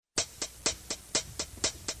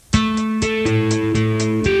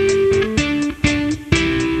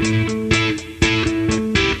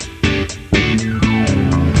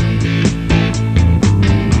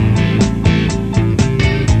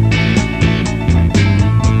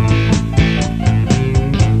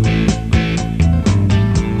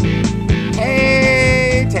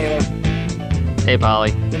Hey,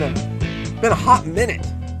 Polly. Been a hot minute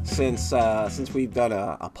since we've done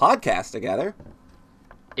a podcast together.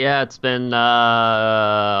 Yeah, it's been,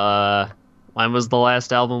 when was the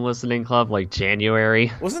last album listening club? Like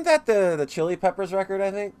January? Wasn't that the Chili Peppers record,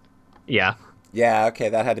 I think? Yeah. Yeah, okay,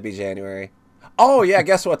 that had to be January. Oh, yeah,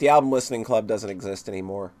 guess what? The album listening club doesn't exist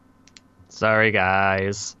anymore. Sorry,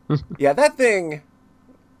 guys. Yeah, that thing,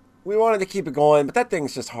 we wanted to keep it going, but that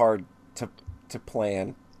thing's just hard to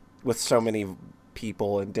plan with so many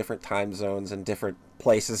people in different time zones and different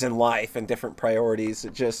places in life and different priorities.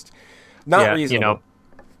 It just, not reasonable.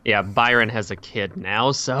 Byron has a kid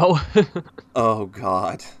now, so... Oh,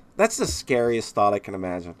 God. That's the scariest thought I can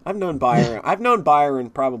imagine. I've known Byron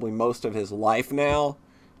probably most of his life now.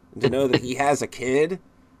 And to know that he has a kid,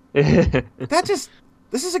 this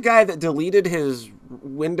is a guy that deleted his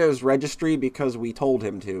Windows registry because we told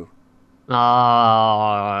him to.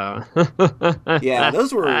 Oh. Yeah,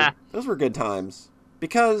 those were good times.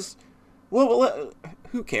 Because, well,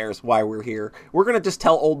 who cares why we're here? We're going to just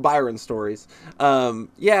tell old Byron stories.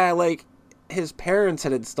 Yeah, like, his parents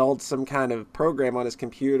had installed some kind of program on his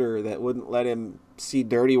computer that wouldn't let him see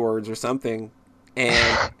dirty words or something.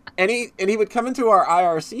 And he would come into our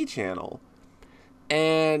IRC channel,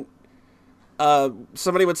 and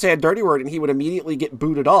somebody would say a dirty word, and he would immediately get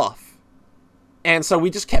booted off. And so we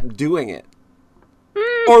just kept doing it.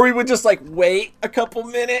 Or we would just, like, wait a couple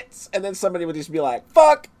minutes, and then somebody would just be like,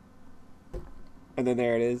 fuck! And then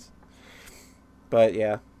there it is. But,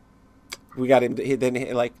 yeah. We got him,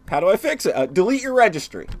 like, how do I fix it? Delete your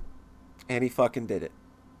registry. And he fucking did it.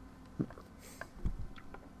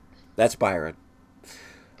 That's Byron.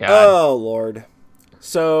 God. Oh, Lord.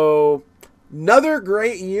 So, another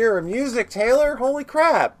great year of music, Taylor. Holy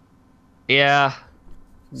crap. Yeah.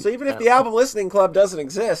 So even if the album listening club doesn't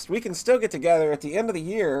exist, we can still get together at the end of the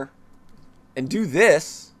year and do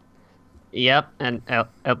this. Yep, and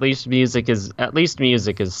at least music is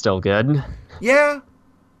still good. Yeah.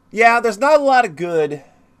 Yeah, there's not a lot of good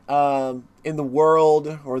in the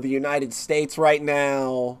world or the United States right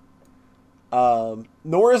now.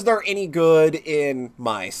 Nor is there any good in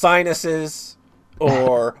my sinuses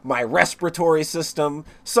or my respiratory system.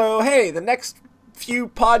 So, hey, the next few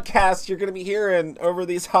podcasts you're going to be hearing over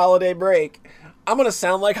these holiday break, I'm going to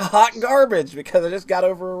sound like hot garbage because I just got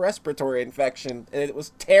over a respiratory infection and it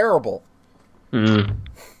was terrible. And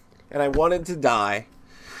I wanted to die.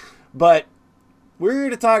 But we're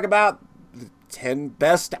here to talk about the 10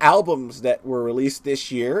 best albums that were released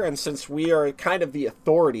this year, and since we are kind of the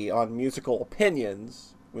authority on musical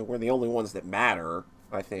opinions, we're the only ones that matter,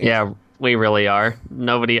 I think. Yeah, we really are.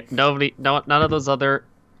 None of those other,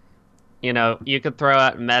 you could throw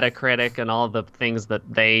out Metacritic and all the things that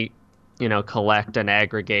they, collect and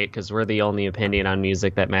aggregate, because we're the only opinion on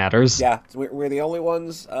music that matters. Yeah, we're the only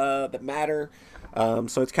ones that matter.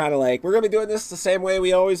 So it's kind of like, we're going to be doing this the same way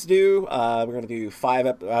we always do. We're going to do five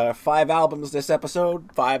albums this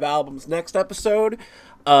episode, 5 albums next episode.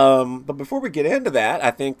 But before we get into that,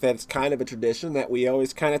 I think that it's kind of a tradition that we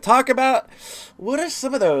always kind of talk about what are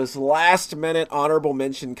some of those last-minute honorable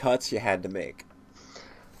mention cuts you had to make.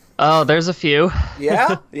 Oh, there's a few.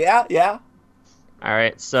 Yeah. All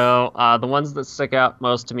right, so the ones that stick out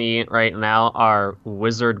most to me right now are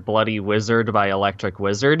Wizard Bloody Wizard by Electric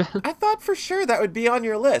Wizard. I thought for sure that would be on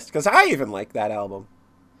your list, because I even like that album.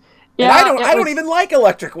 Yeah, and I don't even like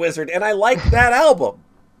Electric Wizard, and I like that album.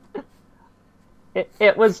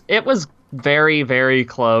 It was very, very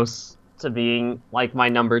close to being, like, my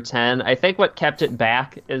number 10. I think what kept it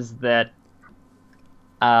back is that,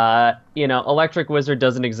 Electric Wizard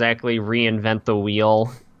doesn't exactly reinvent the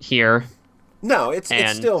wheel here. No, it's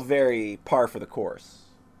still very par for the course.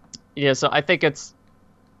 Yeah, so I think it's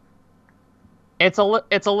a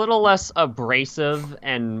little less abrasive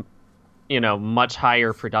and, much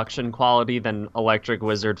higher production quality than Electric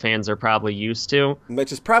Wizard fans are probably used to.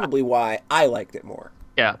 Which is probably why I liked it more.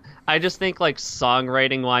 Yeah, I just think, like,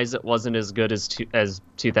 songwriting-wise, it wasn't as good as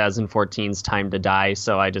 2014's Time to Die,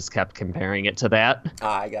 so I just kept comparing it to that.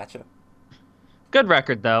 I gotcha. Good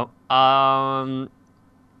record, though.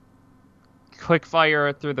 Quick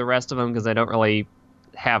fire through the rest of them because I don't really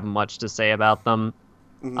have much to say about them.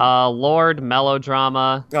 Mm-hmm. Lorde,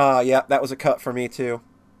 Melodrama. Yeah, that was a cut for me too.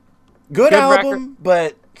 Good album,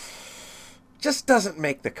 but just doesn't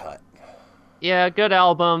make the cut. Yeah, good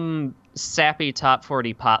album. Sappy top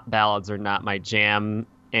 40 pop ballads are not my jam,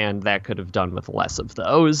 and that could have done with less of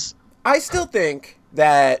those. I still think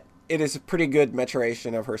that it is a pretty good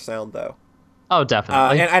maturation of her sound, though. Oh,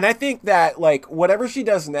 definitely. And I think that, like, whatever she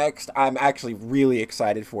does next, I'm actually really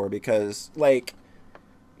excited for because, like,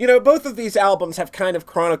 both of these albums have kind of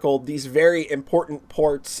chronicled these very important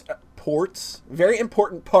very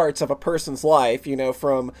important parts of a person's life, you know,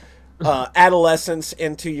 from adolescence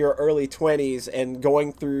into your early 20s, and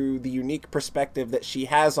going through the unique perspective that she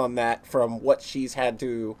has on that from what she's had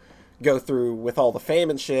to go through with all the fame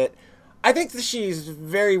and shit. I think that she's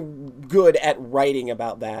very good at writing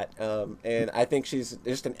about that, and I think she's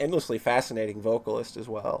just an endlessly fascinating vocalist as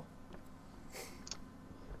well.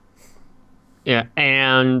 Yeah,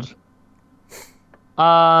 and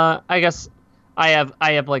I guess I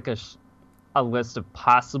have like a list of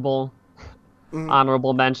possible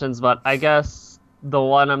honorable mentions, but I guess the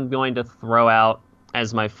one I'm going to throw out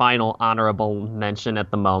as my final honorable mention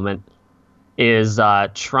at the moment is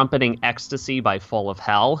Trumpeting Ecstasy by Full of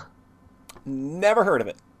Hell. Never heard of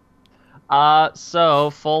it. So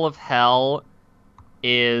Full of Hell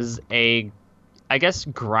is I guess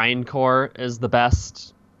grindcore is the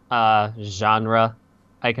best genre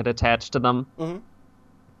I could attach to them. Mm-hmm.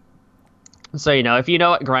 So, you know, if you know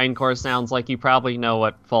what grindcore sounds like, you probably know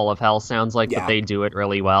what Full of Hell sounds like, but they do it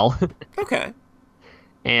really well. Okay.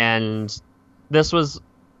 And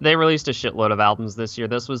they released a shitload of albums this year.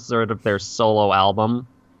 This was sort of their solo album.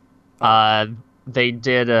 They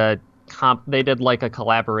did like a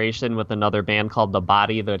collaboration with another band called The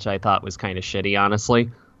Body, which I thought was kind of shitty,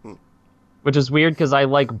 honestly. Which is weird because I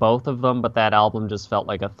like both of them, but that album just felt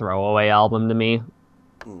like a throwaway album to me.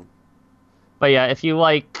 But yeah, if you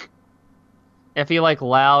like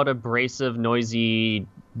loud, abrasive, noisy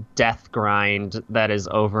death grind that is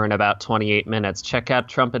over in about 28 minutes, check out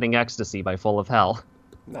Trumpeting Ecstasy by Full of Hell.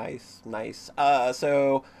 Nice.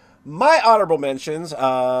 So my honorable mentions,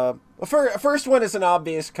 first one is an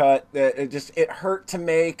obvious cut. It hurt to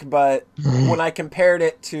make, but when I compared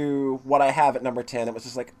it to what I have at number 10, it was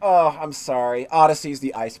just like, oh, I'm sorry. Odyssey's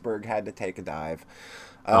The Iceberg had to take a dive.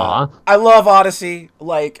 I love Odyssey.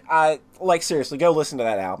 Seriously, go listen to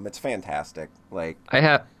that album. It's fantastic. I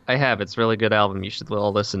have. It's a really good album. You should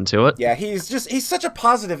all listen to it. Yeah, he's such a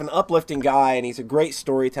positive and uplifting guy, and he's a great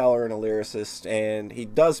storyteller and a lyricist, and he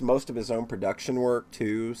does most of his own production work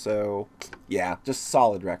too. So, yeah, just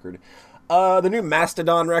solid record. The new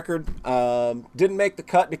Mastodon record didn't make the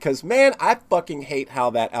cut because, man, I fucking hate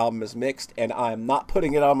how that album is mixed, and I'm not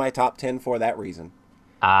putting it on my top 10 for that reason.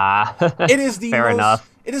 It is fair enough.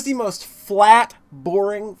 It is the most flat,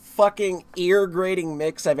 boring, fucking ear-grating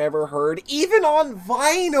mix I've ever heard, even on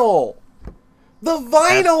vinyl. The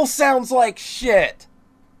vinyl sounds like shit.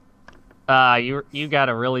 You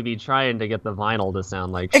gotta really be trying to get the vinyl to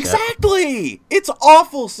sound like shit. Exactly! It's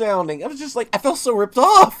awful sounding. I was just like, I felt so ripped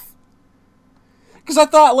off. Because I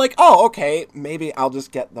thought, like, oh, okay, maybe I'll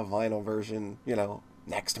just get the vinyl version, you know,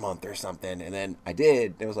 next month or something. And then I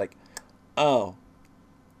did. It was like, oh,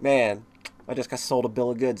 man, I just got sold a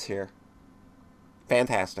bill of goods here.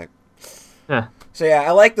 Fantastic. Yeah. So yeah,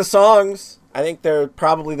 I like the songs. I think they're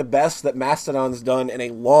probably the best that Mastodon's done in a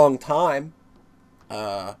long time.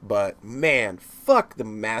 But man, fuck the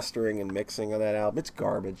mastering and mixing of that album. It's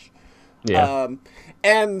garbage. Yeah.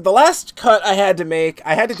 And the last cut I had to make,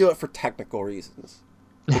 I had to do it for technical reasons.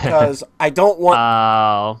 Because I don't want...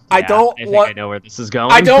 I know where this is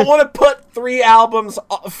going. I don't want to put 3 albums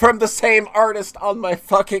from the same artist on my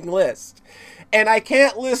fucking list. And I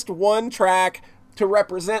can't list one track to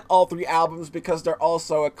represent all 3 albums because they're all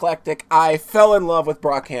so eclectic. I fell in love with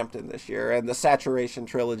Brockhampton this year and the Saturation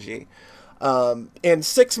Trilogy. In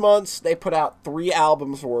 6 months, they put out 3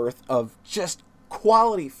 albums worth of just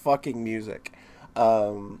quality fucking music.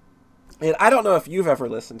 And I don't know if you've ever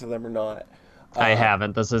listened to them or not. I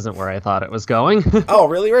haven't. This isn't where I thought it was going. Oh,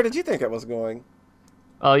 really? Where did you think it was going?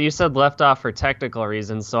 Well, you said left off for technical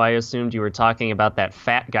reasons, so I assumed you were talking about that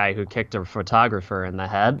fat guy who kicked a photographer in the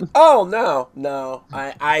head. Oh, no.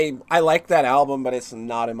 I like that album, but it's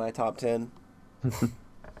not in my top 10.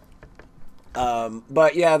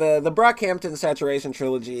 But yeah, the Brockhampton Saturation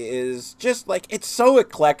Trilogy is just like, it's so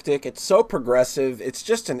eclectic, it's so progressive, it's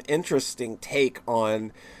just an interesting take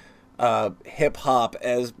on hip-hop,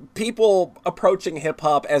 as people approaching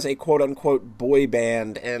hip-hop as a quote-unquote boy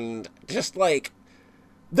band, and just like,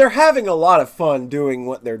 they're having a lot of fun doing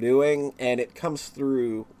what they're doing, and it comes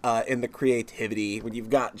through in the creativity when you've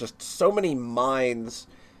got just so many minds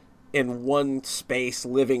in one space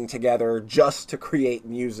living together just to create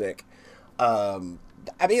music. I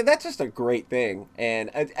mean, that's just a great thing, and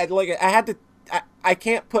I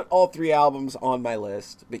can't put all 3 albums on my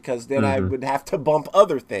list because then I would have to bump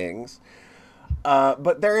other things.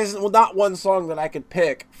 But there is not one song that I could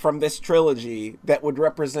pick from this trilogy that would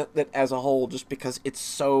represent it as a whole, just because it's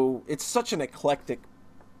such an eclectic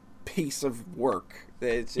piece of work.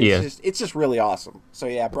 It's just really awesome. So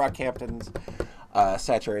yeah, Brockhampton's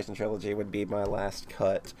Saturation Trilogy would be my last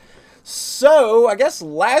cut. So, I guess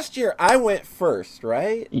last year I went first,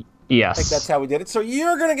 right? Yes. I think that's how we did it. So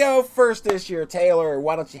you're going to go first this year, Taylor.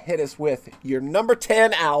 Why don't you hit us with your number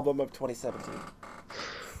 10 album of 2017?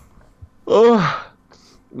 Oh,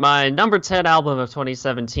 my number 10 album of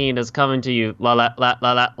 2017 is coming to you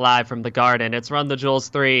live from the garden. It's Run the Jewels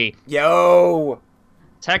 3. Yo!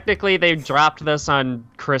 Technically, they dropped this on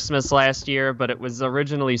Christmas last year, but it was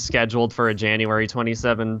originally scheduled for a January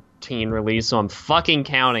 2017 release, so I'm fucking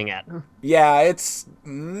counting it. Yeah, it's...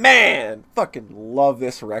 Man! Fucking love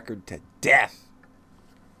this record to death.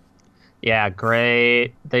 Yeah,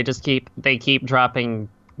 great. They keep dropping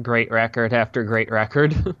great record after great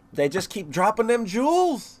record. They just keep dropping them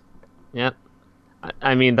jewels. Yep.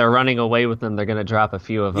 I mean, they're running away with them. They're gonna drop a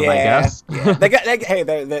few of them, I guess. Yeah. Hey,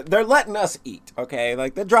 they're letting us eat. Okay,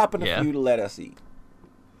 like they're dropping a few to let us eat.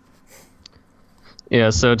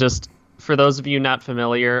 Yeah. So just for those of you not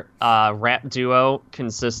familiar, rap duo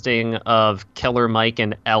consisting of Killer Mike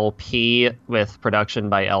and LP with production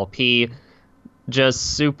by LP.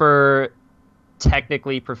 Just super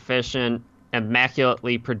technically proficient,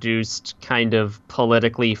 immaculately produced, kind of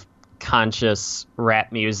politically conscious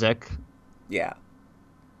rap music. Yeah.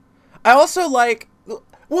 I also like...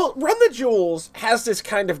 Well, Run the Jewels has this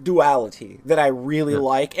kind of duality that I really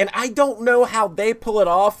like, and I don't know how they pull it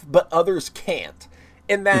off, but others can't.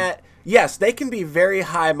 In that, yes, they can be very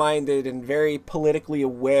high-minded and very politically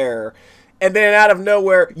aware, and then out of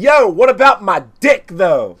nowhere, yo, what about my dick,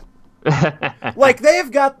 though? Like, they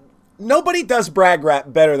have got... Nobody does brag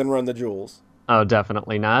rap better than Run the Jewels. Oh,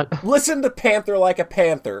 definitely not. Listen to Panther Like a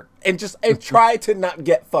Panther, and try to not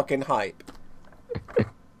get fucking hype.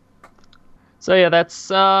 So yeah, that's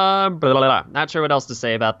blah, blah, blah. Not sure what else to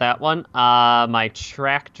say about that one. My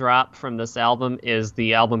track drop from this album is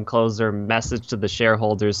the album closer, Message to the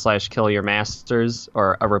Shareholders / Kill Your Masters,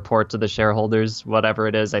 or A Report to the Shareholders, whatever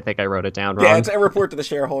it is. I think I wrote it down wrong. Yeah, it's A Report to the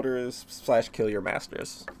Shareholders / Kill Your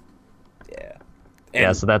Masters. Yeah. And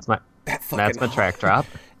yeah, so that's my track drop.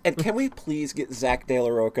 And can we please get Zach De La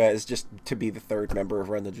Rocha as just to be the third member of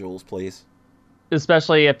Run the Jewels, please?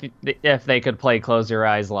 Especially if they could play Close Your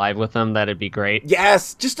Eyes live with them, that'd be great.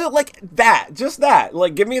 Yes, just that.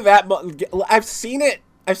 Like, give me that. I've seen it.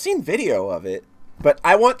 I've seen video of it, but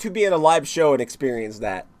I want to be in a live show and experience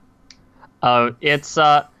that. It's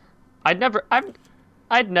I'd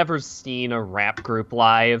never seen a rap group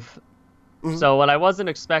live. Mm-hmm. So what I wasn't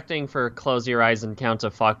expecting for Close Your Eyes and Count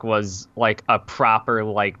to Fuck was like a proper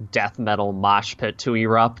like death metal mosh pit to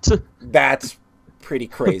erupt. That's pretty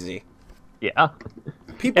crazy. Yeah.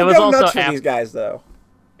 People go nuts for these guys, though.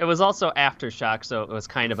 It was also Aftershock, so it was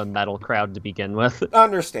kind of a metal crowd to begin with.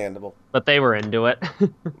 Understandable. But they were into it.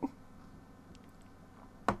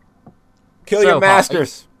 Kill your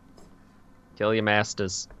masters. Kill your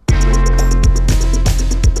masters.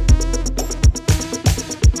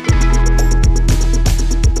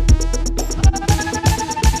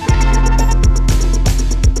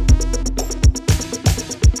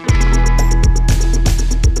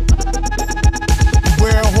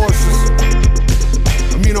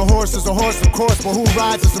 Horses, a horse, of course, but who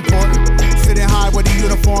rides is important. Sitting high with the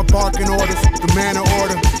uniform, barking orders, the man of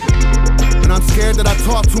order. And I'm scared that I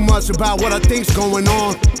talk too much about what I think's going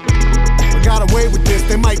on. I got away with this,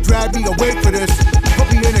 they might drag me away for this.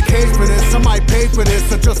 Put me in a cage for this, I might pay for this.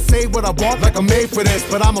 Or just say what I want like I'm made for this.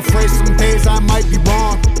 But I'm afraid some days I might be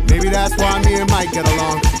wrong. Maybe that's why me and Mike get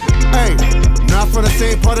along. Hey, not from the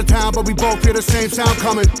same part of town, but we both hear the same sound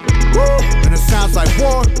coming. Woo! And it sounds like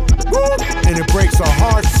war. Woo! And it breaks our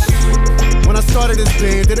hearts. When I started this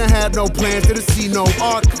band, didn't have no plans, didn't see no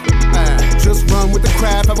arc. Just run with the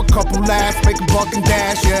crowd, have a couple laughs, make a buck and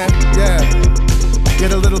dash, yeah.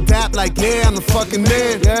 Get a little dap like, yeah, I'm the fucking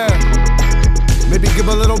man, yeah. Maybe give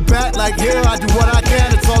a little back like, yeah, I do what I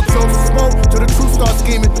can. It's all jokes and smoke till the truth starts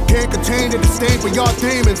scheming. Can't contain the disdain for y'all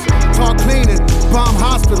demons. Talk cleaning, bomb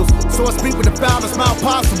hospitals, so I speak with the foulest mouth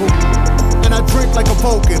possible. And I drink like a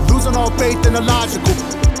Vulcan, losing all faith in the logical.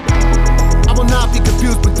 I will not be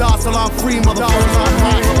confused with docile, I'm free, motherfuckers, I'm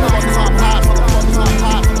hot, motherfuckers, I'm hot, motherfuckers, I'm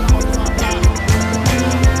hot.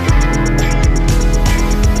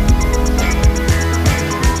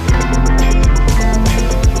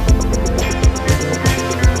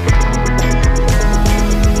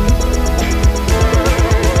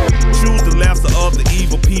 Choose the lesser of the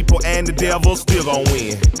evil people and the devil still gon'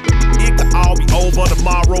 win. It could all be over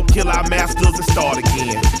tomorrow, kill our masters and start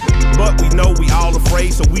again. But we know we all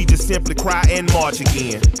afraid, so we just simply cry and march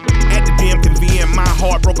again. At the damn convene, my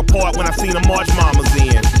heart broke apart when I seen the March Mamas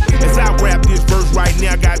in. As I rap this verse right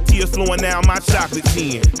now, got tears flowing down my chocolate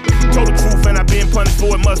chin. Told the truth and I've been punished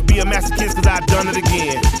for it, must be a masochist cause I've done it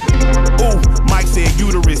again. Ooh, Mike said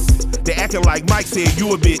uterus. They acting like Mike said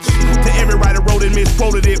you a bitch. To every writer wrote and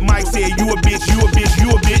misquoted it, Mike said you a bitch, you a bitch,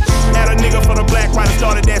 you a bitch. Had a nigga for the black writer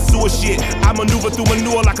started that sewer shit. I maneuver through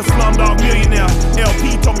manure like a slumdog millionaire.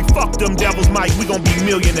 LP told me fuck them devils, Mike, we gon' be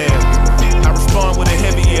millionaires. I respond with a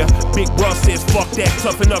heavy ear. Big bro says fuck that,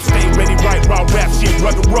 toughen up, stay ready, right, raw rap shit,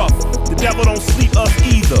 rugged rough. The devil don't sleep us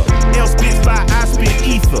either. L spits fire, I spit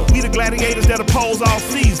ether. We the gladiators that oppose all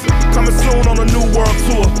season. Coming soon on a new world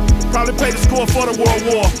tour. Probably play the score for the World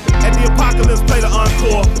War. At the apocalypse, play the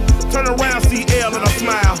encore. Turn around, see L and I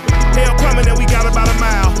smile. Hell coming and we got about a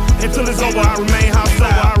mile. Until it's over, I remain hostile.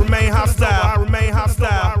 I remain hostile. I remain hostile.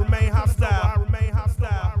 I remain hostile. I remain hostile.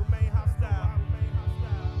 I remain hostile.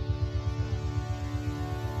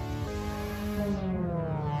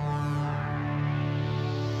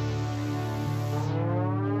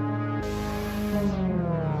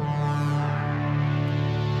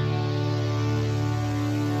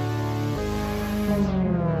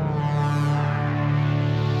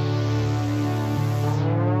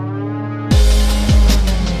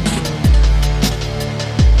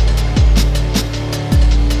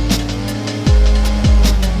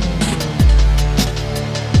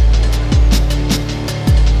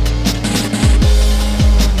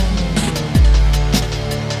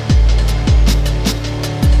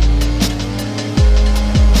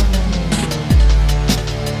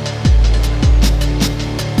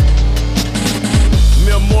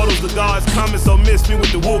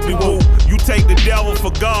 With the whoopie-whoop. You take the devil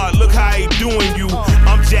for God, look how he doing you.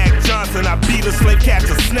 I'm Jack Johnson, I beat a slave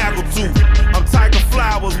catcher, snaggletooth. I'm Tiger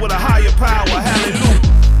Flowers with a higher power,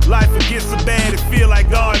 hallelujah. Life will get so bad it feel like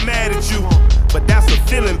God mad at you. But that's a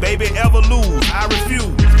feeling, baby, ever lose, I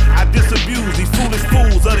refuse. I disabuse these foolish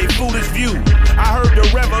fools of their foolish view. I heard the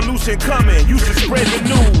revolution coming, you should spread the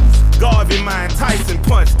news. Garvey, Mine, Tyson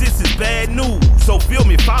punch, this is bad news. So feel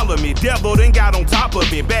me, follow me, devil then got on top of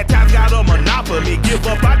me. Bad times got a monopoly, give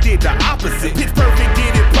up, I did the opposite. Pitch Perfect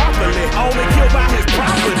did it properly, only killed by his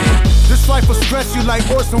property. This life will stress you like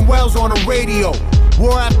Orson Welles on the radio.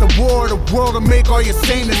 War after war, the world will make all your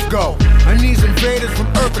saneness go. And these invaders from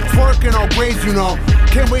Earth are twerking on graves, you know.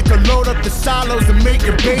 Can't wait to load up the silos and make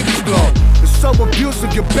your babies glow. It's so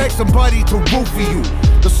abusive, you beg somebody to root for you.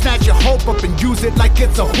 They'll snatch your hope up and use it like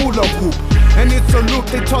it's a hula hoop. And it's a loop,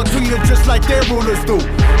 they talk to you just like their rulers do.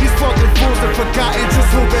 These fucking fools have forgotten just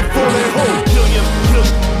who been fooling who. Kill you, kill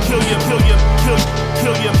you, kill you,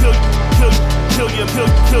 kill you, kill you, kill you, kill you,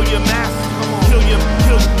 kill your mask. Kill you,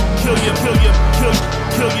 kill you, kill you, kill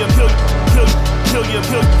you, kill you,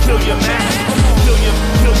 kill your mask. Kill you,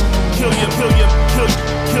 kill you, kill you,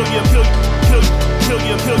 kill you, kill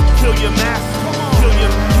you, kill your mask. Kill you,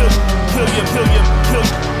 kill you, kill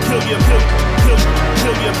you,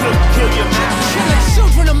 kill you, kill your mask. Killing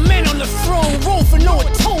children of men on the throne, roll for no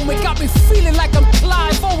atonement. Got me feeling like I'm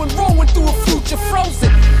Clive Owen, rolling through a future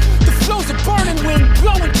frozen. The flows of burning wind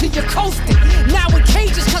blowing till you're coasting. Now in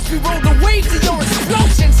cages cause we roll the waves of your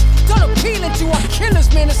explosions. Done appealing to our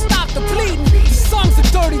killers, man, to stop the bleeding. These songs are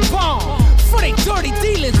dirty bomb for they dirty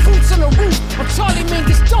dealings. Boots on the roof, I'm Charlie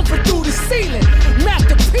Mingus jumping through the ceiling.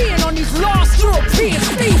 Master peeing on these lost Europeans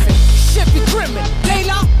thieving. Shippy Grimmin,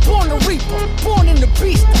 Layla, born a reaper, born in the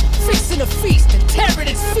beast, fixing a feast and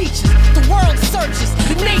tearing its features. The world searches,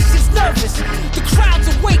 the nation's nervous, the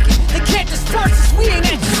crowd's awakened, they can't disperse us, we ain't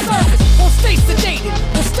at your service. Won't stay sedated,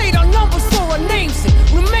 won't state our numbers for our names and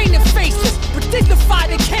remaining faceless, but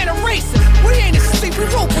dignified they can't erase us. We ain't asleep, we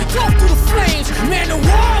rope and go through the flames. Man, the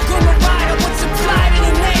war gonna ride on what's implied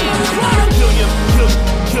in the name. Kill you,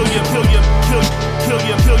 kill you, kill you, kill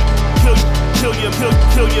you, kill you,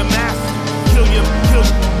 kill your mask. Kill you,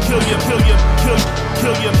 kill you, kill you, kill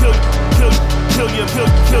you,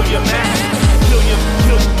 kill your mask. Kill you,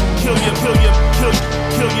 kill you, kill you, kill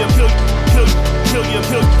you,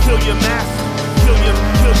 kill your mask. Kill you,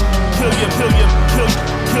 kill you,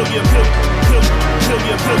 kill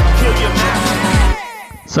you, kill your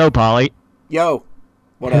mask. So, Polly. Yo,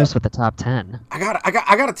 what Who's up? with the top 10? I got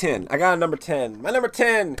a 10. I got a number 10. My number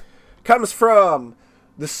 10 comes from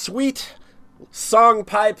the sweet song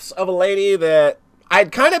pipes of a lady that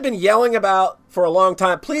I'd kind of been yelling about for a long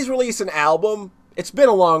time. Please release an album. It's been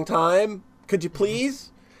a long time. Could you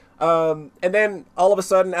please? And then all of a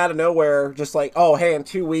sudden, out of nowhere, just like, oh, hey, in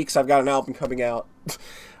 2 weeks, I've got an album coming out.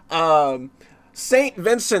 St.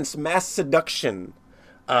 Vincent's Mass Seduction.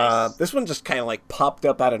 This one just kind of like popped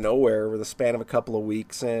up out of nowhere over the span of a couple of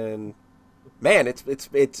weeks, and man, it's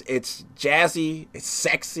jazzy, it's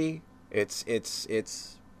sexy, it's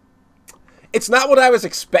not what I was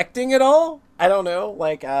expecting at all. I don't know.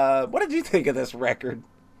 Like, what did you think of this record?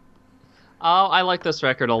 Oh, I like this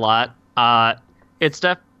record a lot. It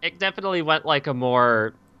definitely went like a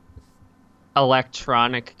more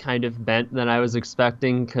electronic kind of bent than I was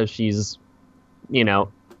expecting, because she's, you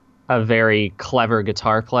know, a very clever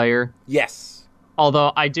guitar player. Yes.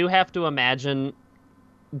 Although I do have to imagine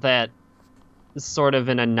that, sort of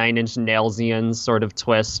in a Nine Inch Nailsian sort of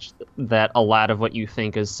twist, that a lot of what you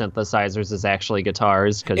think is synthesizers is actually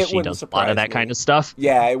guitars, because she does a lot of that kind of stuff.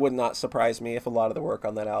 Yeah, it would not surprise me if a lot of the work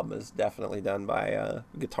on that album is definitely done by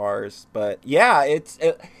guitars. But yeah,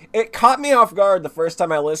 it caught me off guard the first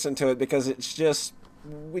time I listened to it, because it's just,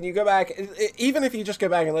 when you go back, even if you just go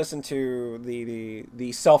back and listen to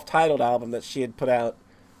the self-titled album that she had put out,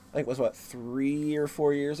 I think it was 3 or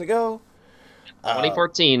 4 years ago.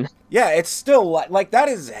 2014. Yeah, it's still like that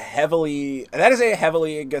is a heavily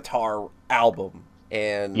guitar album,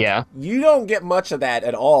 and yeah, you don't get much of that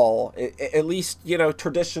at all. At least, you know,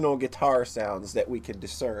 traditional guitar sounds that we can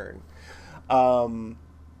discern.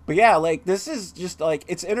 But yeah, like, this is just like,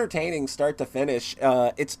 it's entertaining start to finish.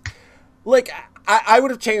 It's like, I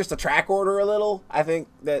would have changed the track order a little. I think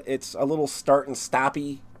that it's a little start and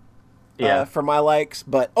stoppy. For my likes,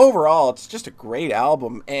 but overall it's just a great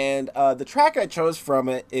album, and the track I chose from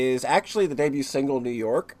it is actually the debut single, New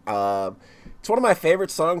York. It's one of my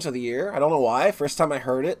favorite songs of the year. I don't know why. First time I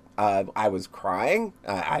heard it, I was crying.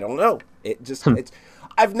 I don't know. It just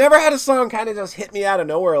I've never had a song kind of just hit me out of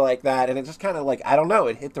nowhere like that, and it just kind of, like, I don't know,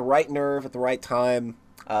 it hit the right nerve at the right time,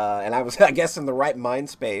 and I was, I guess, in the right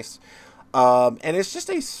mind space. And it's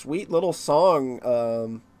just a sweet little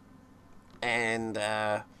song,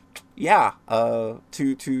 yeah,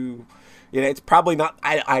 to you know, it's probably not,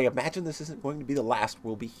 I imagine this isn't going to be the last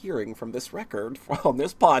we'll be hearing from this record on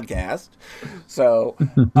this podcast. So,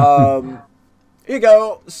 here you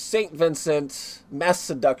go, St. Vincent, Mass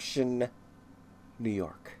Seduction, New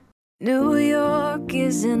York. New York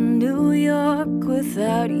isn't New York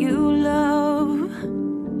without you, love.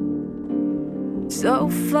 So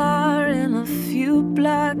far in a few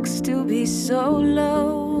blocks to be so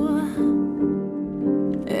low.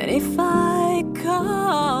 And if I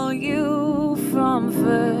call you from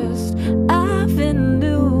First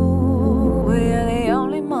Avenue, we're the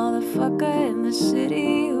only motherfucker in the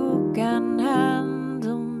city who can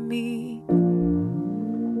handle me.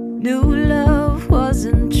 New love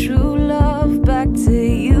wasn't true love, back to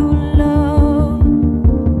you, love.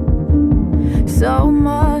 So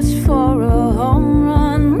much for a home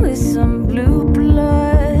run with some blue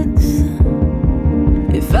bloods.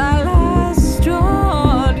 If I last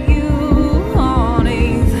draw you on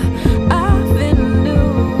 8th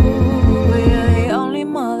Avenue, we're the only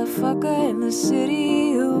motherfucker in the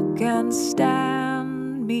city who can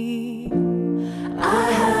stand me.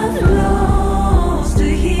 I have lost a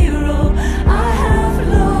hero, I have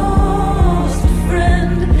lost a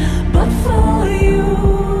friend, but for you,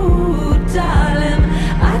 darling,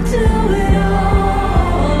 I do it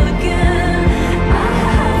all again. I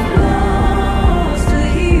have lost a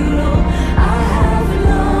hero, I have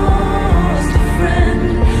lost a friend,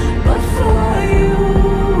 but for you,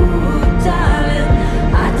 darling,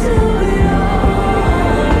 I do it all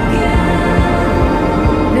again.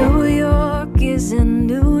 New York isn't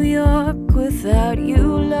New York without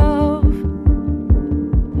you, love.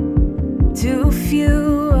 Too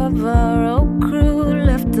few of our old crew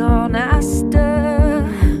left on Astor.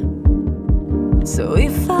 So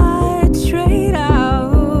if I trade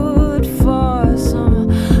out for some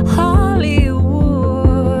Hollywood,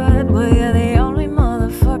 we're the only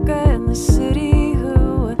motherfucker in the city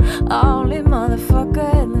who would, only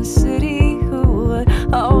motherfucker in the city who would,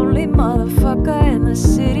 only motherfucker in the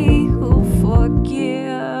city who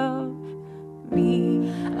forgive me.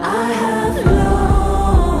 I have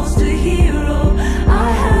lost a hero,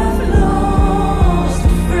 I have lost a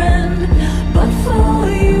friend, but for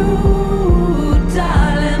you,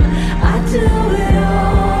 darling, I do it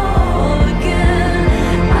all again.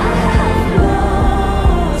 I have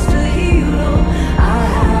lost a hero, I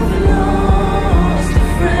have lost a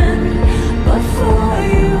friend, but for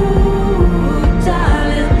you,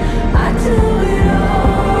 darling, I do it all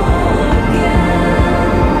again.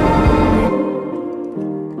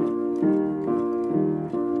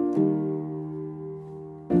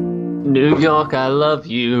 New York, I love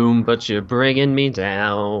you, but you're bringing me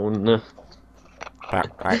down.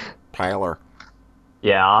 Tyler.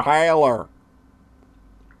 Yeah.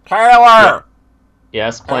 Tyler!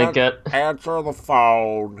 Yes, Blanket. Answer the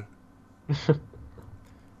phone.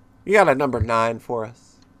 You got a number 9 for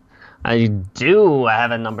us? I do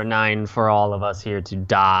have a number 9 for all of us here to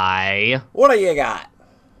die. What do you got?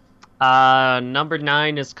 Number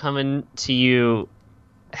 9 is coming to you,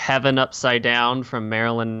 Heaven Upside Down from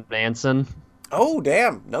Marilyn Manson. Oh,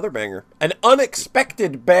 damn. Another banger. An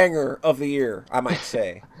unexpected banger of the year, I might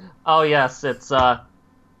say. Oh yes, it's fun.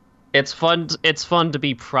 It's fun to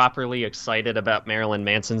be properly excited about Marilyn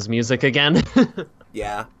Manson's music again.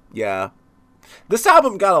 Yeah. This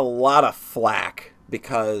album got a lot of flack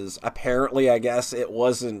because apparently, I guess, it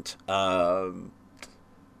wasn't,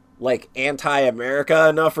 like, anti-America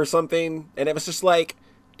enough or something. And it was just like,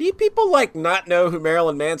 do you people, like, not know who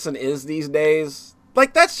Marilyn Manson is these days?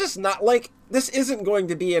 Like, that's just not, like, this isn't going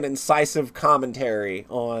to be an incisive commentary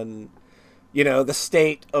on, you know, the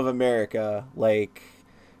state of America. Like,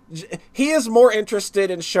 he is more interested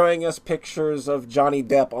in showing us pictures of Johnny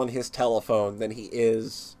Depp on his telephone than he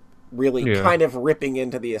is really kind of ripping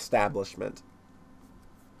into the establishment.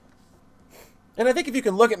 And I think if you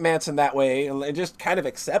can look at Manson that way and just kind of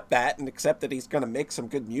accept that and accept that he's going to make some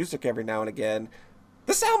good music every now and again,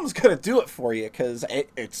 this album's going to do it for you because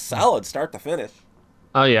it's solid start to finish.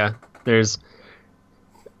 Oh yeah,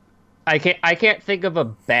 I can't think of a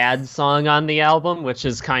bad song on the album, which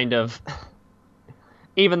is kind of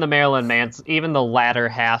even the latter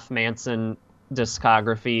half Manson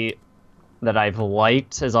discography that I've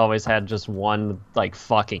liked has always had just one, like,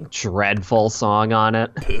 fucking dreadful song on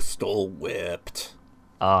it. Pistol Whipped.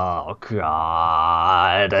 Oh,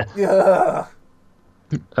 God. Yeah.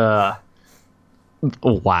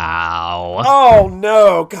 Wow. Oh,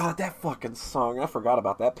 no. God, that fucking song. I forgot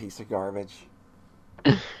about that piece of garbage.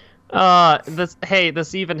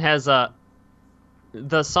 This even has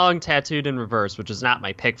the song Tattooed in Reverse, which is not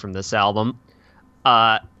my pick from this album.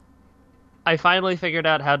 I finally figured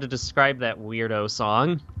out how to describe that weirdo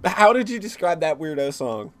song. How did you describe that weirdo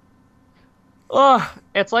song?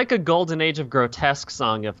 It's like a Golden Age of Grotesque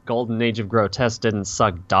song if Golden Age of Grotesque didn't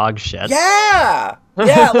suck dog shit. Yeah!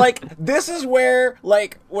 Yeah, like, this is where,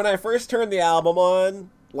 like, when I first turned the album on,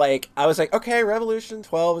 like, I was like, okay, Revolution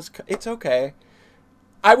 12, it's okay.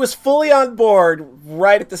 I was fully on board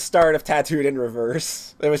right at the start of Tattooed in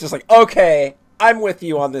Reverse. It was just like, okay, I'm with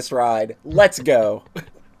you on this ride. Let's go.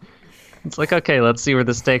 It's like, okay, let's see where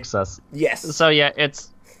this takes us. Yes. So yeah,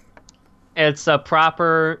 it's a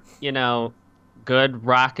proper, you know, good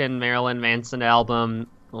rockin' Marilyn Manson album,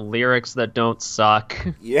 lyrics that don't suck.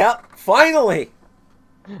 Yep, finally.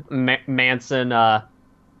 Manson not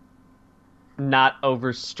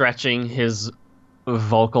overstretching his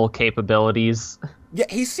vocal capabilities. Yeah,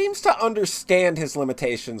 he seems to understand his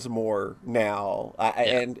limitations more now,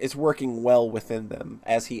 and is working well within them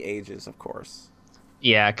as he ages, of course.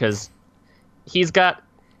 Yeah, because he's got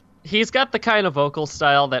the kind of vocal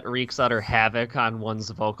style that wreaks utter havoc on one's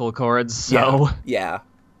vocal cords, so... Yeah.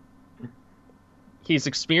 He's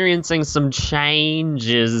experiencing some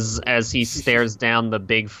changes as he stares down the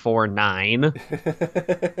big 4-9.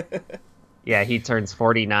 Yeah, he turns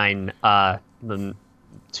 49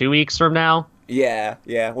 2 weeks from now. Yeah.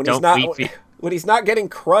 When he's not getting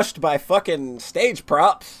crushed by fucking stage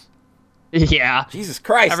props. Yeah. Jesus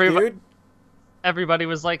Christ, dude. Everybody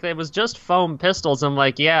was like, it was just foam pistols. I'm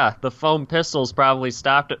like, yeah, the foam pistols probably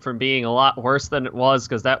stopped it from being a lot worse than it was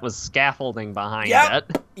because that was scaffolding behind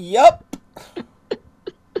it. Yep.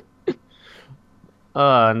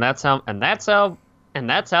 And that's how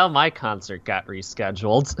my concert got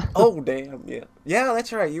rescheduled. Oh damn, yeah. Yeah,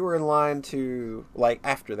 that's right. You were in line to, like,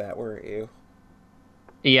 after that, weren't you?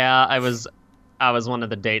 Yeah, I was one of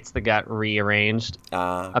the dates that got rearranged.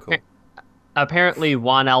 Cool. Apparently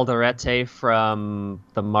Juan Alderete from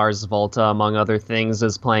the Mars Volta, among other things,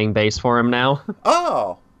 is playing bass for him now.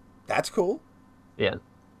 Oh, that's cool. Yeah.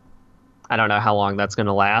 I don't know how long that's going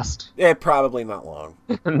to last. Yeah, probably not long.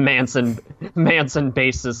 Manson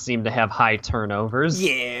bassists seem to have high turnovers.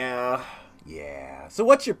 Yeah. So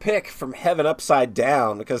what's your pick from Heaven Upside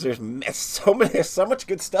Down? Because there's so much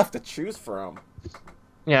good stuff to choose from.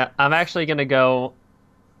 Yeah, I'm actually going to go...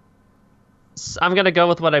 I'm going to go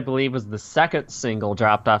with what I believe was the second single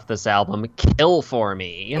dropped off this album, Kill For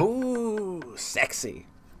Me. Ooh, sexy.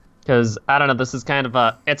 Because, I don't know, this is kind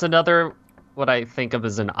of it's another, what I think of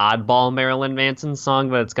as an oddball Marilyn Manson song,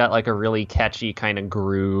 but it's got like a really catchy kind of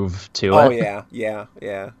groove to it. Oh, yeah.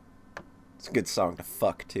 It's a good song to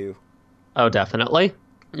fuck, too. Oh, definitely.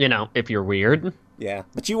 You know, if you're weird. Yeah,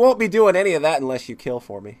 but you won't be doing any of that unless you kill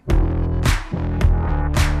for me.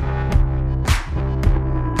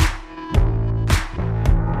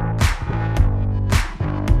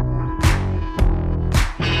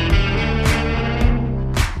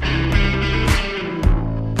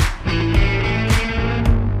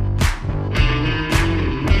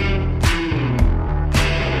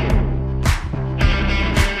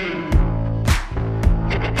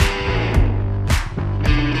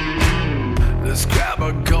 Let's grab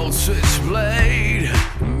a gold switchblade,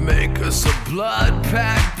 blood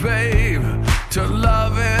pack, babe. To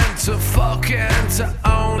love and to fuck and to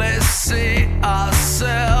only see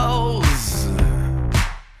ourselves.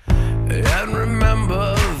 And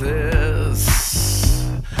remember this,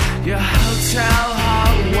 your hotel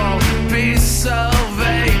heart won't be so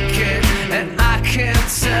vacant. And I can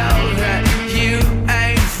tell that you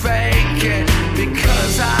ain't faking,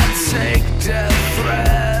 because I take death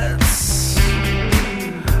threats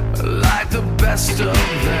like the best of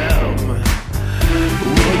them.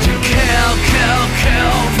 Would you kill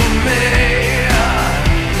for me?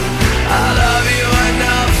 I love you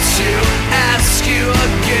enough to ask you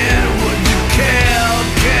again. Would you kill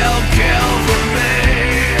for me?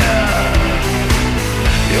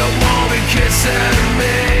 You won't be kissing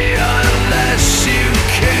me unless you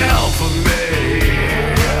kill for me.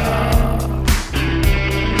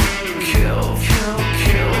 Kill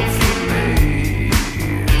for me.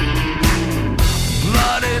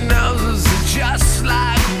 Bloody noses are just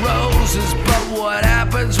like roses, but what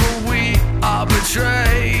happens when we are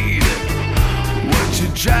betrayed? Would you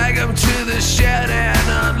drag them to the shed and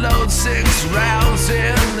unload 6 rounds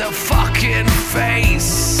in their fucking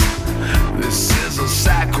face? This is a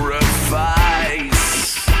sacrifice.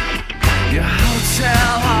 Your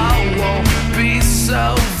hotel heart won't be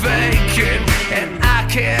so vacant, and I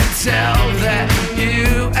can tell that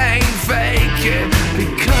you ain't faking,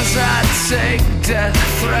 because I take death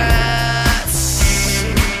threats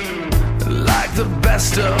like the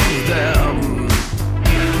best of them.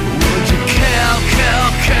 Would you kill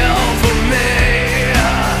for me?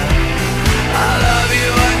 I love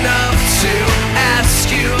you enough to ask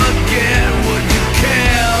you again. Would you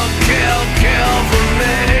kill for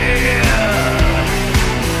me?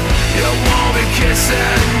 You won't be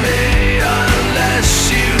kissing me unless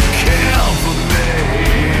you kill for me.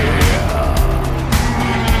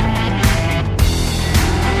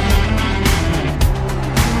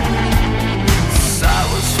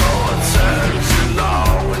 Silence for attention,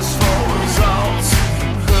 always for results.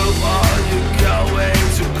 Who are you going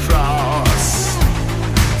to cross?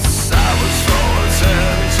 Silence for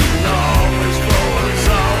attention, always for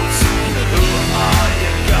results. Who are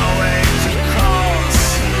you going to cross?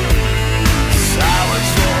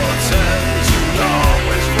 Silence for attention,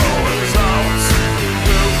 always for results.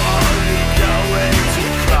 Who are you going to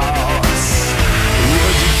cross?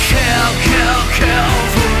 Would you kill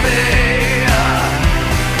for me?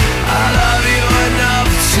 I love you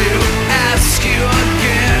enough to ask you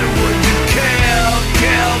again. Would you kill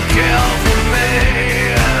for me?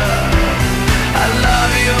 I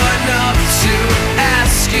love you enough to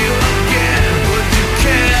ask you again. Would you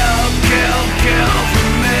kill for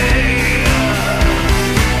me?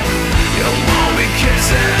 You won't be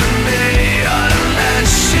kissing me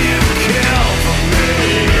unless you kill for me.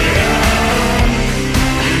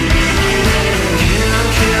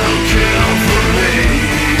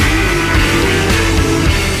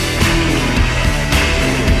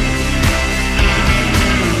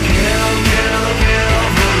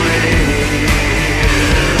 Kill for me.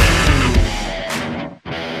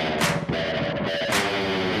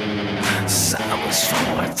 Silence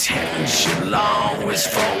for attention, long wish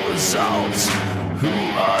for results. Who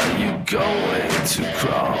are you going to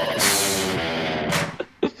cross?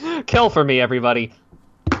 Kill for me, everybody.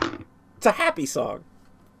 It's a happy song.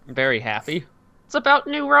 Very happy. It's about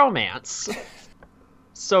new romance.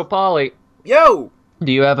 So, Polly, Yo!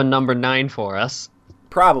 do you have a number 9 for us?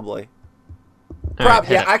 Probably. All right,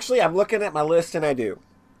 hit Yeah, it. actually, I'm looking at my list and I do.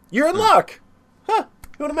 You're in luck! Huh,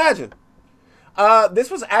 who would imagine?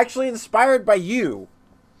 This was actually inspired by you.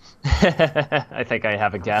 I think I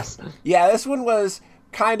have a guess. Yeah, this one was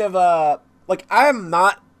kind of like, I'm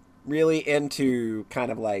not really into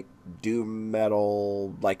kind of like doom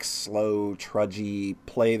metal, like slow, trudgy,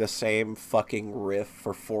 play the same fucking riff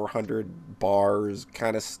for 400 bars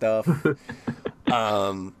kind of stuff.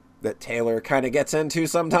 That Taylor kind of gets into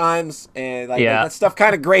sometimes, and like that stuff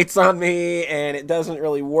kind of grates on me, and it doesn't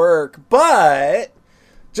really work. But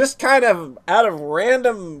just kind of out of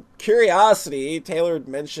random curiosity, Taylor had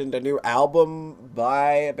mentioned a new album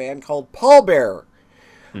by a band called Pallbearer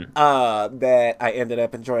that I ended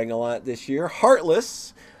up enjoying a lot this year,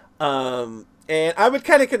 Heartless. And I would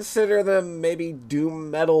kind of consider them maybe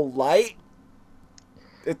doom metal light.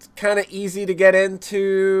 It's kind of easy to get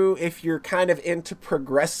into if you're kind of into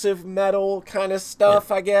progressive metal kind of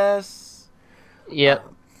stuff, I guess. Yeah.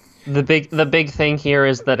 The big thing here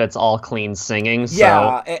is that it's all clean singing. So.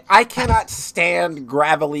 Yeah, I cannot stand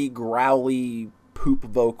gravelly, growly poop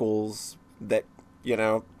vocals that, you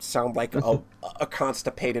know, sound like a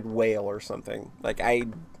constipated whale or something. Like,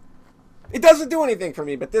 it doesn't do anything for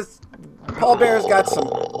me, but this Pallbearer's got some...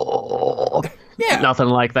 Yeah. Nothing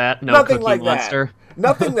like that. No Nothing Cookie like Monster. that.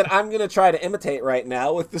 Nothing that I'm going to try to imitate right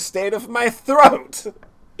now with the state of my throat.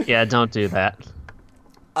 Yeah, don't do that.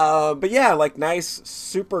 But yeah, like nice,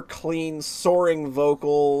 super clean, soaring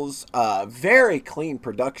vocals. Very clean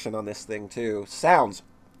production on this thing too. Sounds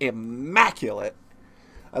immaculate.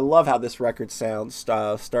 I love how this record sounds,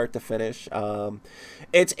 start to finish.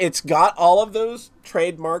 It's got all of those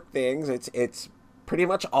trademark things. It's pretty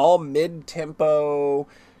much all mid-tempo,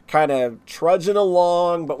 kind of trudging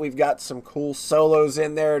along, but we've got some cool solos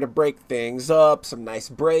in there to break things up, some nice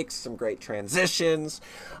breaks, some great transitions.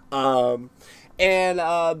 And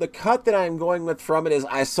the cut that I'm going with from it is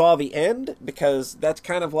I Saw the End, because that's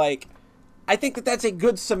kind of like, I think that's a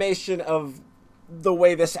good summation of the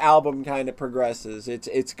way this album kind of progresses.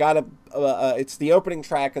 It's got it's the opening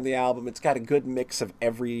track of the album. It's got a good mix of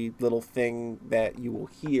every little thing that you will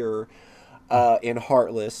hear in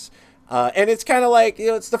Heartless. And it's kind of like,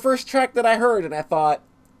 it's the first track that I heard, and I thought,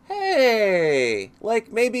 hey,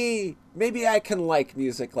 like maybe I can like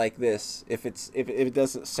music like this if it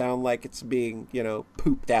doesn't sound like it's being,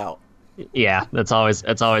 pooped out. Yeah, that's always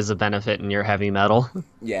a benefit in your heavy metal.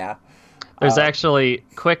 Yeah. There's actually,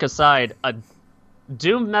 quick aside, a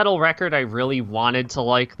doom metal record I really wanted to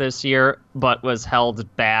like this year, but was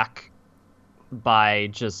held back by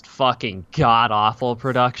just fucking god-awful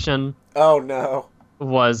production. Oh, no.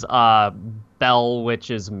 Was Bell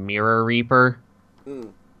Witch's Mirror Reaper.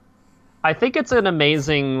 I think it's an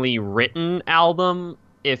amazingly written album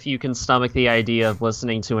if you can stomach the idea of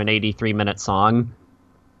listening to an 83-minute song.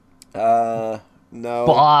 No.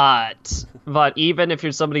 But even if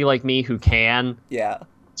you're somebody like me who can, Yeah.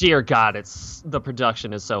 dear God, the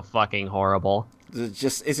production is so fucking horrible.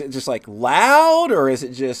 Is it just like loud, or is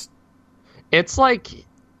it just? It's like,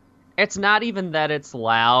 it's not even that it's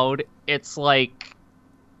loud. It's like,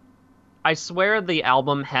 I swear the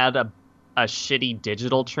album had a shitty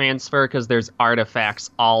digital transfer, because there's artifacts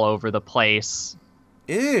all over the place.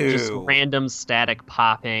 Ew. Just random static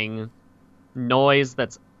popping, noise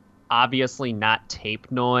that's obviously not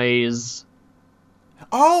tape noise.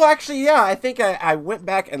 Oh, actually, yeah. I think I went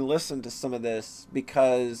back and listened to some of this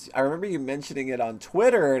because I remember you mentioning it on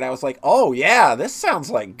Twitter, and I was like, oh, yeah, this sounds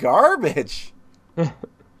like garbage.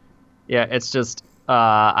 Yeah, it's just,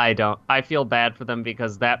 I feel bad for them,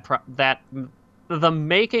 because the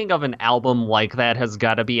making of an album like that has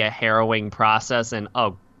got to be a harrowing process, and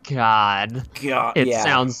oh God, it yeah.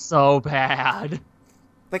 sounds so bad.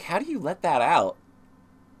 Like, how do you let that out?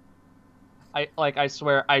 I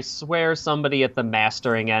swear somebody at the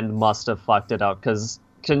mastering end must have fucked it up, because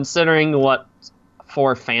considering what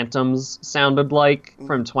Four Phantoms sounded like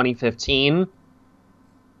from 2015,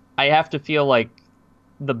 I have to feel like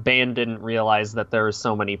the band didn't realize that there were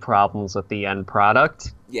so many problems with the end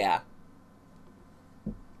product. Yeah.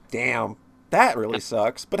 Damn. That really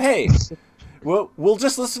sucks. But hey, we'll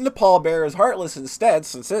just listen to Paul Bearer's Heartless instead,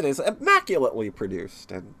 since it is immaculately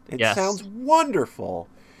produced, and it sounds wonderful.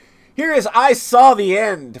 Here is I Saw the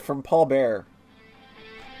End from Paul Bearer.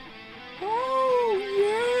 Oh,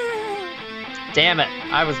 yeah. Damn it,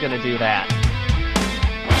 I was gonna do that.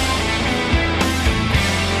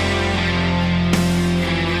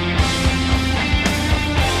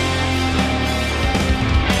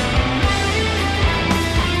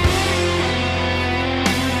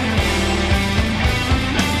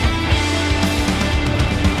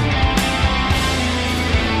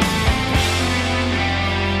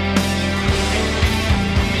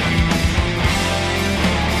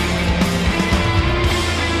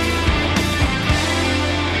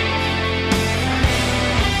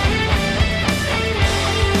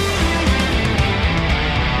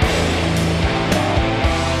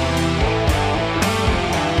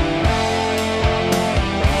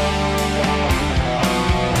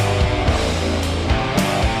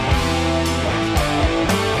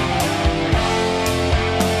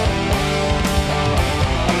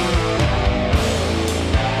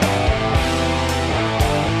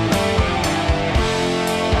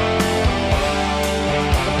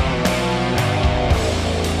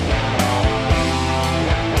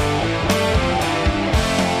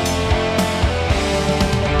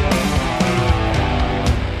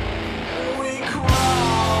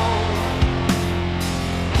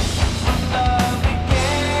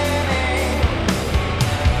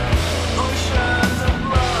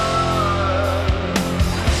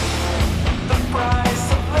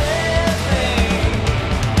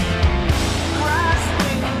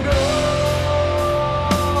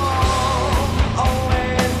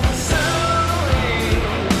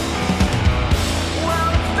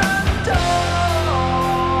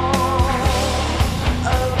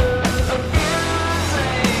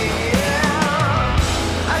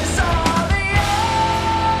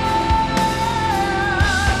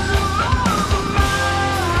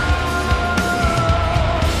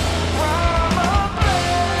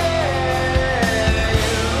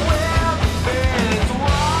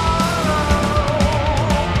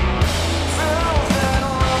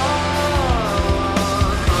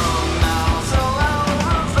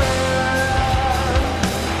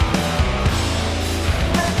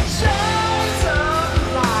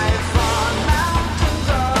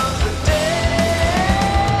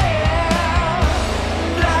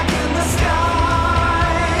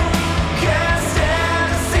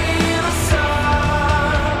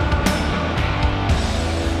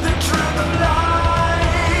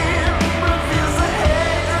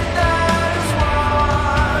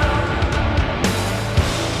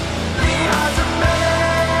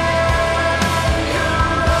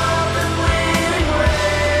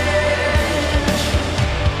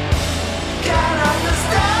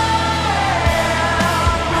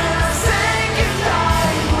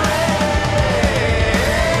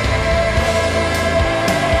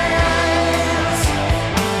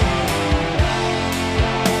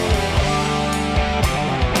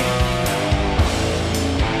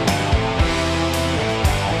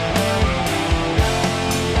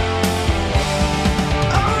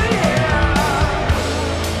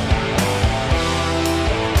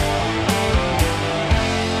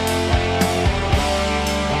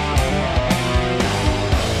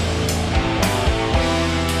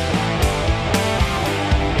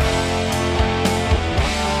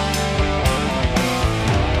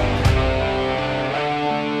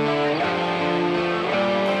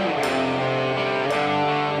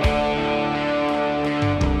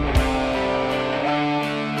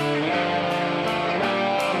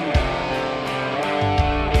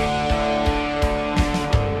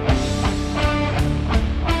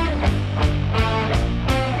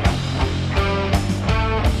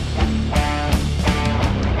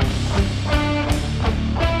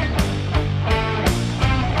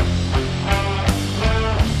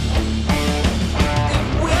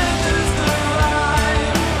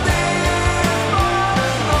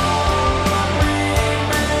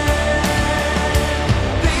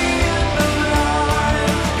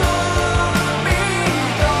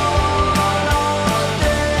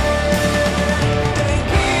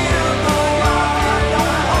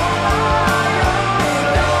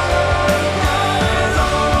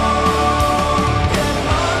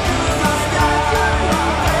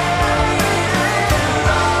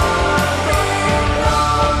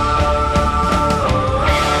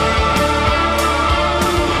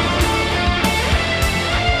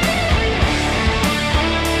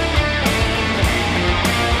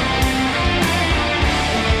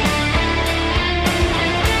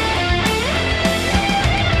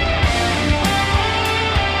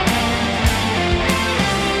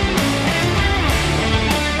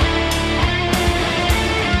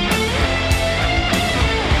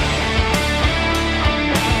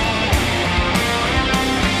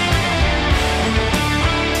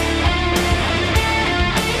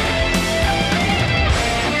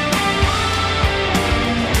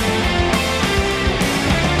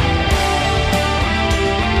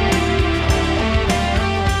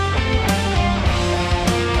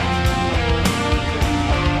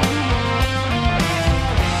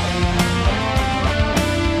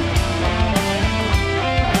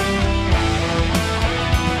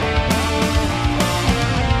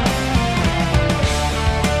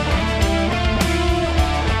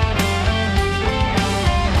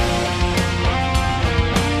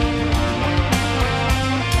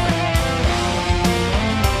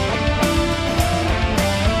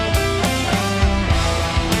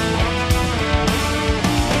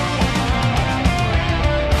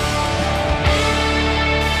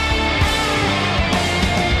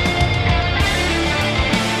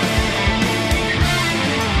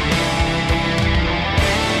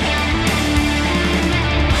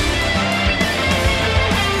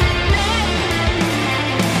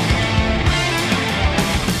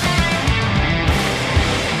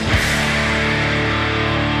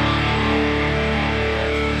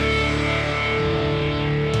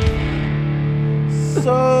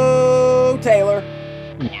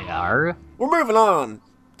 Yeah. We're moving on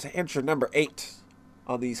to entry number 8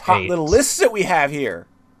 on these hot 8. little lists that we have here.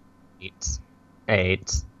 8.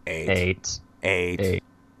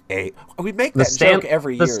 We make that joke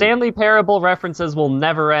every year. The Stanley Parable references will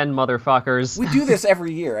never end, motherfuckers. We do this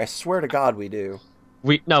every year. I swear to God, we do.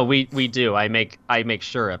 We do. I make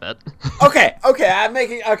sure of it. Okay. I'm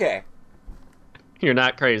making. Okay. You're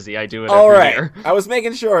not crazy. I do it All every right. year. I was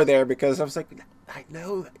making sure there because I was like, I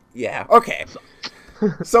know. Yeah. Okay.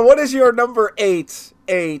 So what is your number 8?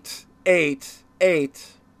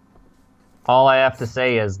 All I have to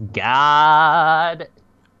say is, God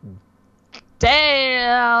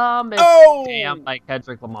damn! It's Damn by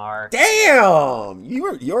Kendrick Lamar. Damn!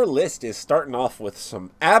 Your list is starting off with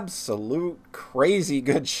some absolute crazy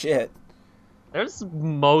good shit. There's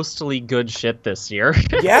mostly good shit this year.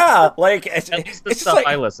 Yeah, like That's the it's stuff like,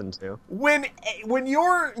 I listen to. When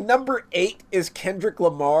your number 8 is Kendrick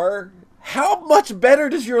Lamar, how much better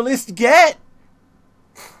does your list get?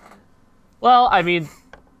 Well,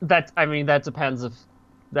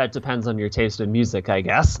 that depends on your taste in music, I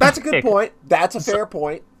guess. That's a good point. That's a fair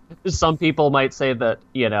point. Some people might say that,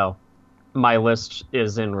 my list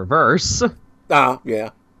is in reverse. Yeah.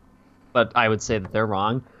 But I would say that they're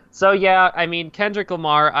wrong. So yeah, Kendrick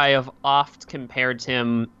Lamar, I have oft compared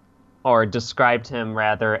him, or described him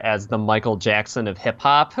rather, as the Michael Jackson of hip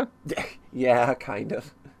hop. Yeah, kind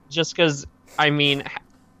of. Just because, who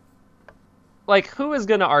is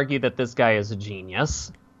going to argue that this guy is a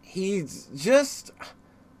genius? He's just...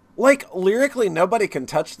 lyrically, nobody can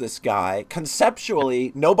touch this guy.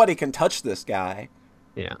 Conceptually, nobody can touch this guy.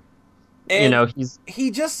 Yeah. And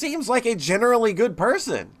he just seems like a generally good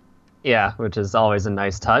person. Yeah, which is always a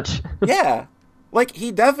nice touch. Yeah.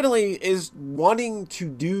 He definitely is wanting to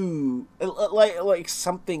do,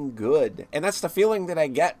 something good. And that's the feeling that I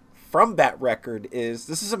get from that record, is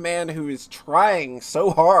this is a man who is trying so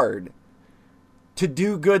hard to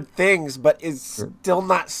do good things, but is still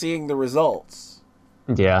not seeing the results.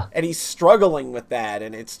 Yeah. And he's struggling with that,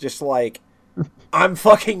 and it's just I'm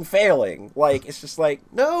fucking failing. It's just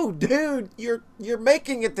no, dude, you're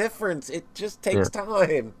making a difference. It just takes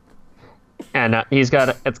time. And it's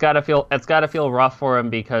gotta feel rough for him,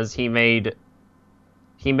 because he made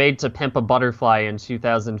To Pimp a Butterfly in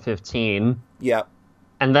 2015. Yep.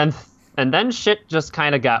 And then shit just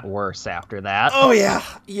kind of got worse after that. Oh yeah,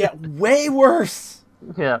 way worse.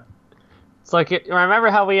 Yeah. It's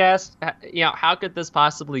remember how we asked, how could this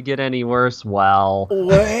possibly get any worse? Well,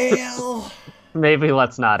 maybe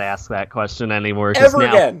let's not ask that question anymore. Ever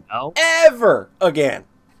again.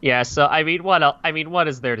 Yeah, so what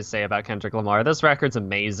is there to say about Kendrick Lamar? This record's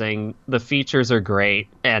amazing. The features are great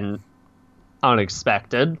and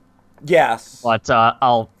unexpected. Yes. But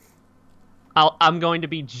I'm going to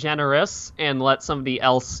be generous and let somebody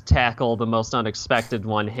else tackle the most unexpected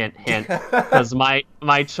one. Hint, hint. Because my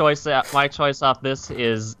choice off this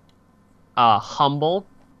is "Humble,"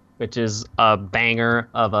 which is a banger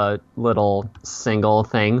of a little single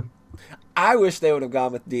thing. I wish they would have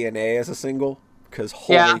gone with DNA as a single. Because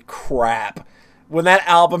holy crap. When that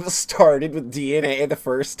album started with DNA the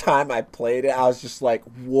first time I played it, I was just what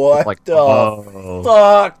the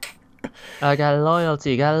fuck? I got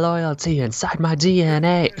loyalty inside my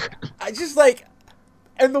DNA. I just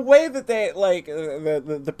and the way that they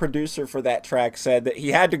the producer for that track said that he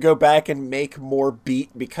had to go back and make more beat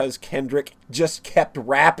because Kendrick just kept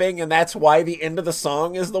rapping, and that's why the end of the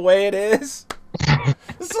song is the way it is.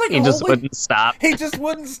 It's he just wouldn't stop. He just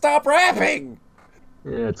wouldn't stop rapping.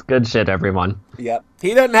 Yeah, it's good shit, everyone. Yep.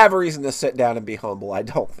 He doesn't have a reason to sit down and be humble, I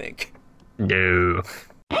don't think. No.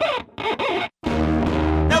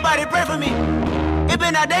 Nobody pray for me. It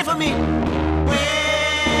been a day for me.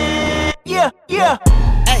 Yeah.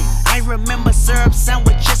 Hey, I remember syrup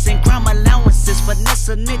sandwiches and crime allowances. Finesse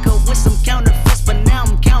a nigga with some counterfeits, but now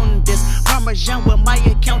I'm counting this. Parmesan with my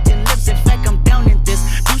accountant lips. In fact, I'm down in this.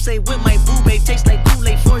 You say with my boo babe tastes like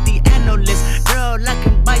Kool-Aid for the analyst. Girl, I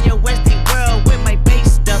can buy your Westie world with my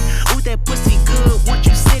base stuff. Ooh, that pussy good. Once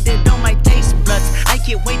you sit it on my taste buds, I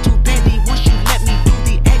get way too petty once you let me do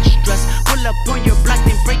the extras. Pull up on your block,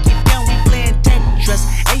 then break it down. We playing Tetris.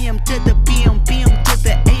 AM to the PM, PM to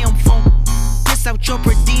the AM phone. Piss out your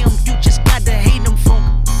per diem, you just gotta hate them funk.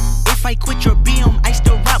 If I quit your BM, I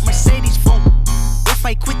still rock Mercedes funk. If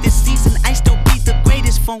I quit this season, I still be the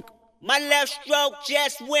greatest funk. My left stroke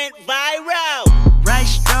just went viral. Right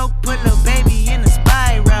stroke put a baby in a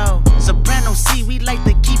spiral. Soprano C, we like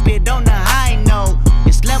to keep it on the high note.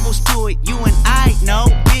 It's levels to it, you and I know.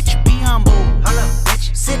 Bitch, be humble. Holla,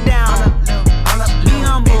 bitch. Sit down. Holla, be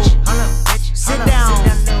humble. Holla, bitch. Sit down.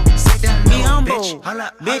 Be humble.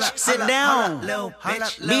 Bitch, sit down. Be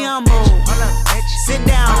humble. sit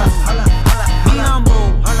down. Be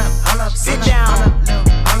humble, sit down.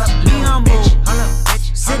 Be humble,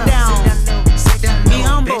 sit down. Be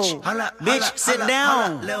humble, bitch, sit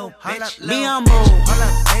down. Be humble,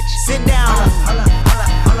 sit down.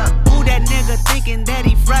 Who that nigga thinking that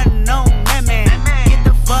he frontin' on that man? Get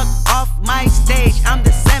the fuck off my stage, I'm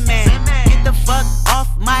the same man. Get the fuck off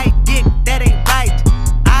my dick, that ain't right.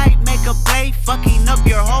 I make a play, fucking up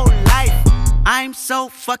your whole life. I'm so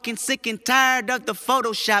fucking sick and tired of the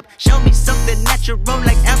Photoshop. Show me something natural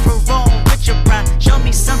like Afro with your pride. Show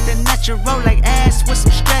me something natural like ass with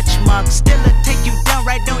some stretch marks. Still'll take you down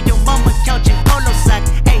right on your mama couch in polo sock.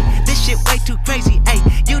 Hey, this shit way too crazy. Hey,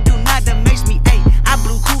 you do not amaze me. Hey, I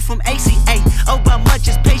blew cool from ACA. Obama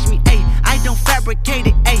just page me. Hey, I don't fabricate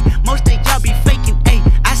it. Hey, most of y'all be faking. Hey,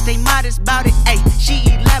 I stay modest about it. Hey, she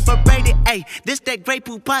elaborated. Hey, this that Grey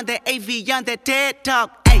Poupon, that AV on that TED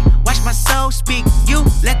Talk. Hey, watch my soul speak. You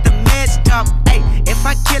let the meds talk. Hey, if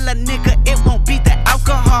I kill a nigga, it won't be the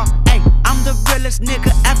alcohol. Hey, I'm the realest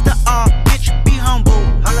nigga after all. Bitch, be humble.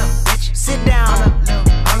 Sit down.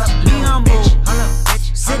 Be humble.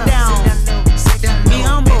 Sit down. Be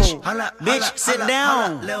humble. Bitch, sit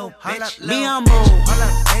down. Be humble. Sit down. Be humble.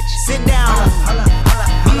 Sit down.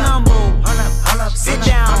 Be humble. Sit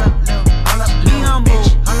down. Be humble.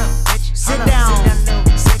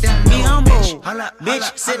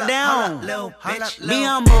 Bitch, sit down. Be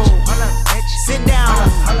humble. Sit down.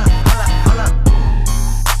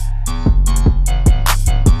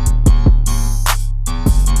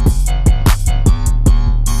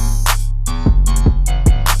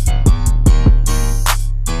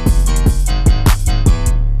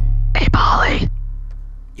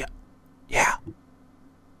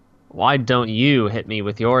 Why don't you hit me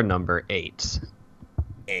with your number 8?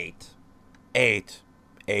 8.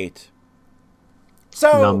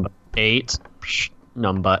 So Number 8.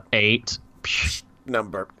 Number 8.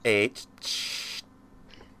 Number 8.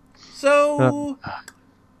 So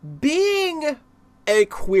being a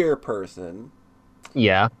queer person,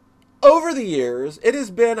 Yeah. over the years, it has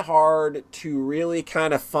been hard to really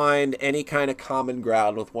kind of find any kind of common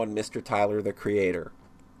ground with one Mr. Tyler, the Creator.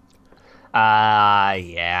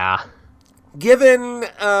 Yeah. Given,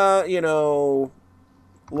 a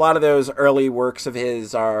lot of those early works of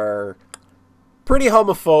his are pretty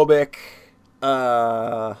homophobic,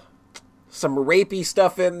 some rapey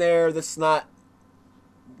stuff in there that's not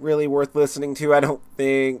really worth listening to, I don't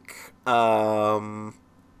think.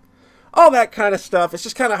 All that kind of stuff. It's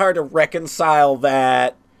just kind of hard to reconcile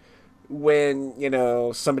that when,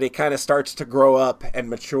 somebody kind of starts to grow up and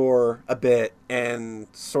mature a bit and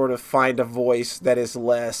sort of find a voice that is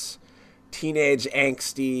less teenage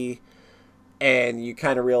angsty, and you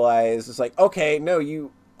kind of realize it's like, okay, no,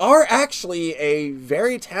 you are actually a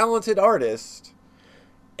very talented artist.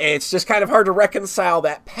 It's just kind of hard to reconcile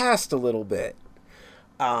that past a little bit.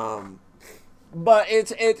 But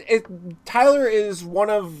Tyler is one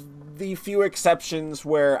of the few exceptions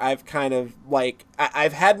where I've kind of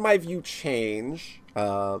I've had my view change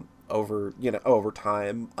over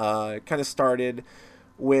time. It kind of started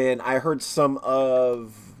when I heard some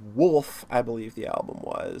of Wolf, I believe the album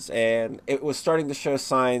was, and it was starting to show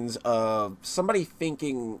signs of somebody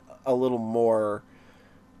thinking a little more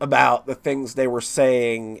about the things they were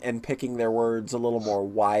saying and picking their words a little more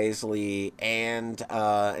wisely. And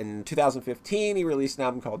in 2015, he released an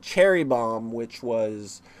album called Cherry Bomb, which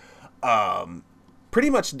was pretty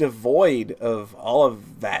much devoid of all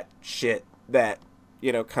of that shit that,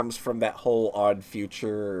 comes from that whole Odd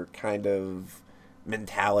Future kind of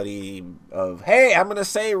mentality of, hey, I'm going to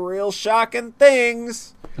say real shocking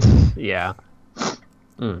things. Yeah.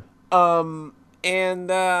 And on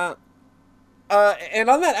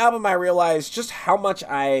that album, I realized just how much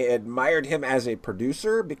I admired him as a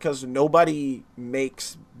producer, because nobody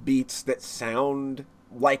makes beats that sound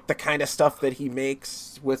like the kind of stuff that he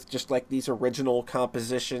makes with just these original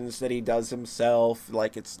compositions that he does himself.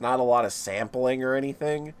 It's not a lot of sampling or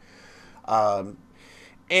anything.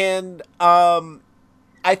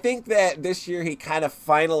 I think that this year he kind of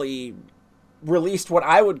finally released what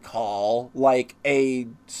I would call a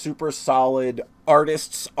super solid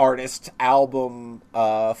artist album,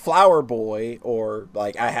 Flower Boy, or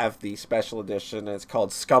I have the special edition, and it's called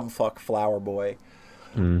Scumfuck Flower Boy.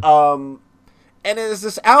 And it is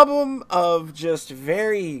this album of just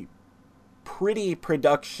very pretty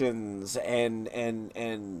productions and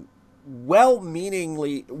well-meaning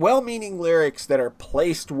lyrics that are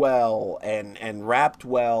placed well and rapped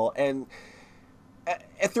well. And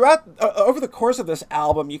throughout over the course of this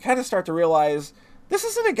album, you kind of start to realize this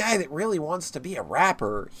isn't a guy that really wants to be a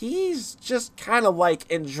rapper. He's just kind of like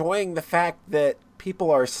enjoying the fact that people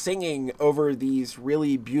are singing over these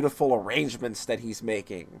really beautiful arrangements that he's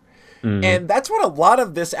making. And that's what a lot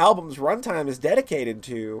of this album's runtime is dedicated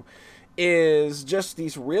to, is just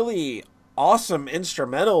these really awesome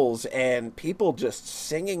instrumentals and people just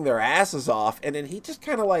singing their asses off. And then he just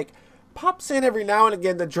kind of like pops in every now and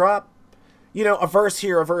again to drop, you know, a verse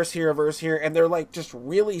here, a verse here, a verse here. And they're like just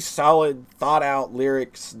really solid, thought out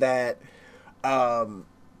lyrics that kind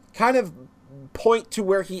of point to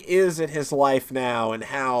where he is in his life now, and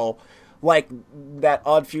how like that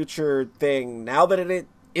Odd Future thing, now that it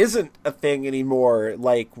isn't a thing anymore,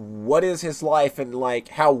 like what is his life, and like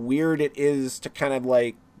how weird it is to kind of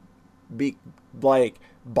like be like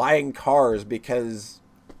buying cars, because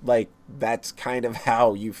like that's kind of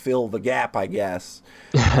how you fill the gap, I guess.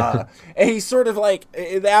 And he's sort of like,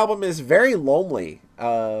 the album is very lonely,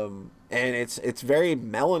 and it's very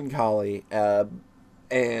melancholy,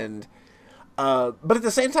 and but at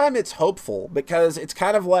the same time it's hopeful, because it's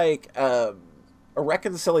kind of like a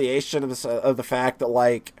reconciliation of the fact that,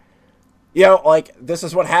 like, you know, like, this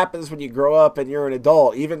is what happens when you grow up and you're an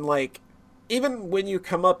adult. Even when you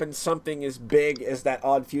come up in something as big as that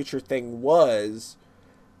Odd Future thing was,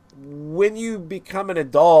 when you become an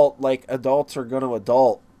adult, like, adults are going to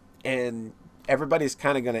adult, and everybody's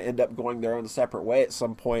kind of going to end up going their own separate way at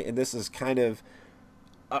some point. And this is kind of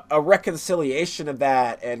a reconciliation of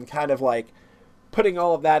that, and kind of like putting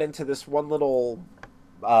all of that into this one little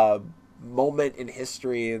moment in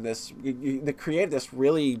history. And they created this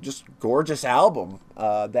really just gorgeous album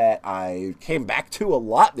that I came back to a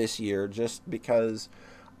lot this year, just because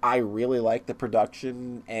I really like the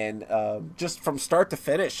production, and just from start to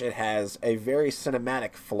finish, it has a very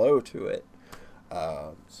cinematic flow to it.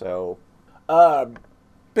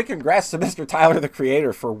 Big congrats to Mr. Tyler, the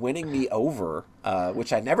Creator, for winning me over,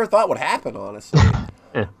 which I never thought would happen, honestly.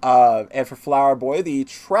 And for Flower Boy, the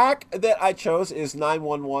track that I chose is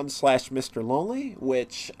 911/Mr. Lonely,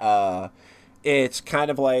 which it's kind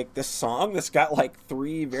of like this song that's got like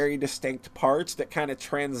 3 very distinct parts that kind of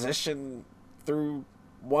transition through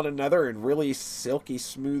one another in really silky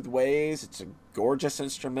smooth ways. It's a gorgeous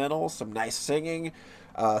instrumental, some nice singing,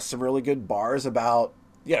 some really good bars about,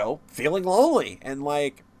 you know, feeling lonely, and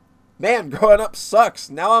like, man, growing up sucks.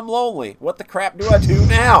 Now I'm lonely. What the crap do I do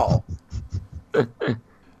now?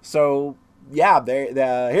 So yeah, here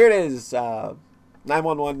it is,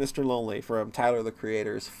 911/Mr. Lonely from Tyler, the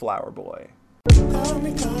Creator's Flower Boy. Call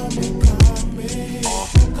me, call me, call me. Call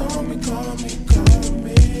me, call me, call me.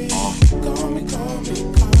 Call me, call me, call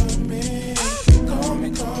me. Call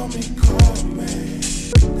me, call me, call me.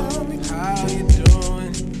 Call me, how you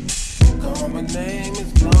doing? Call my name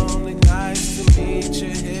is Lonely. Nice to meet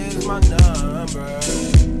you. Here's my number.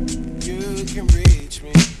 You can reach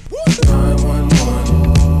me.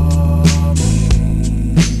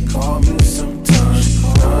 911. Call me sometime.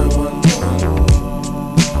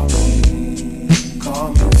 911.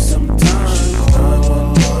 Call me sometime.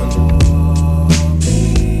 911.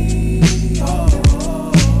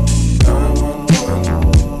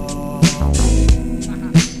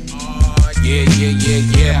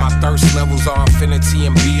 Yeah. My thirst levels are infinity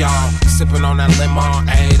and beyond. Sipping on that lemon,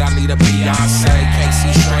 aid, I need a Beyonce. Can't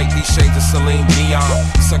see straight, these shades of Celine Dion.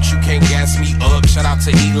 Sucks, you can't gas me up, shout out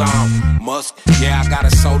to Elon Musk. Yeah, I got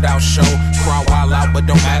a sold out show. Crowd wild out, but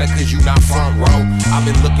don't matter cause you not front row. I've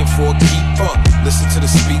been looking for a keeper, listen to the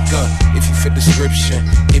speaker. If you fit description,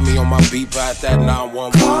 hit me on my beeper at that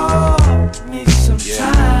 911. Call me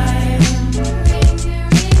sometime.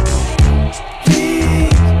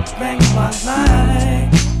 Please bang my line.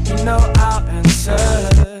 You know I'll answer.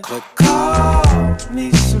 But call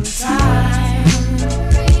me sometime.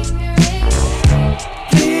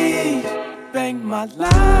 Please bang my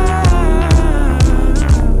line.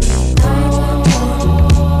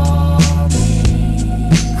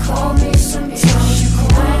 Call me sometime.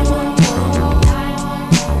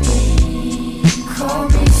 Call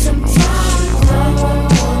me sometime.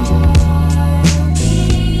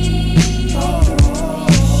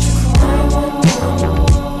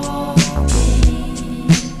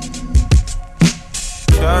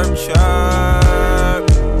 Chirp, chirp,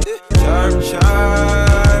 chirp,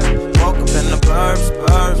 chirp. Woke up in the burbs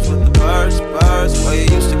with the birds. Where you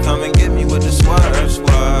used to come and get me with the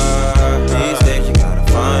swerve. These days you gotta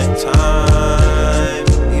find time,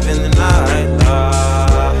 even the night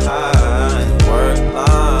line, work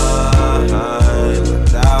line,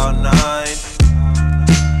 without 9.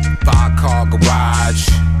 5-car garage,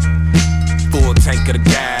 full tank of the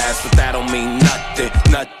gas, but that don't mean nothing.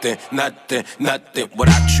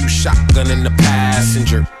 Without you, shotgun in the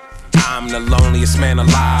passenger. I'm the loneliest man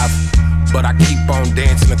alive, but I keep on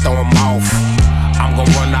dancing and throw 'em off. I'm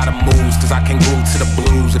gonna run out of moves, cause I can groove to the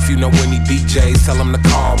blues. If you know any DJs, tell them to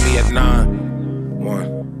call me at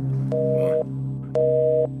 911.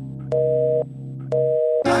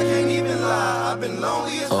 I can't even lie, I've been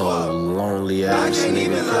lonely as fuck. Oh, lonely ass I can't nigga,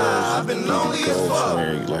 even lie, I've been lonely as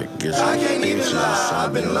fuck. Like, get some I can't even bitches or lie, I've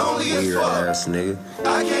something. been lonely as Weird fuck. ass nigga.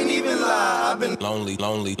 I can't even lie, I've been Lonely,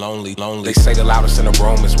 lonely, lonely, lonely. They say the loudest in the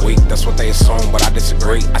room is weak, that's what they assume, but I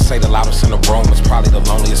disagree. I say the loudest in the room is probably the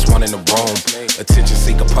loneliest one in the room. Attention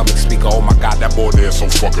seeker, public speaker, oh my god, that boy there is so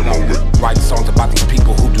fucking lonely. Writing songs about these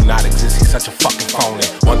people who do not exist, he's such a fucking phony.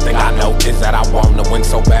 One thing I know is that I want to win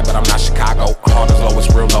so bad, but I'm not Chicago. Heart is low, it's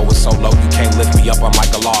real low, it's so low, you can't lift me up, I'm like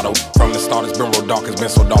a lotto. From the start it's been real dark, it's been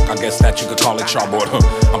so dark, I guess that you could call it chalkboard.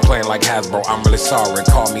 I'm playing like Hasbro, I'm really sorry,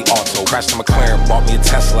 call me Auto. Crashed a McLaren, bought me a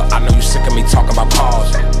Tesla, I know you sick of me talking about cars,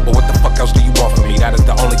 but what the fuck else do you want from me? That is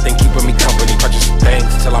the only thing keeping me company. Purchase things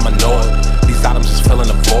till I'm annoyed, these items just filling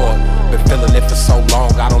the void. Been feeling it for so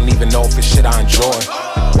long, I don't even know if it's shit I enjoy.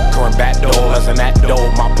 Going back doors and that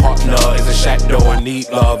door, my partner is a shadow and need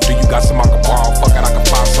love. Do you got some I can borrow? Fuck it, I can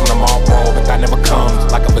find some tomorrow, but that never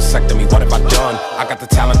comes. Like a vasectomy, what have I done? I got the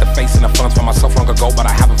talent, the face, and the funds for myself long ago, but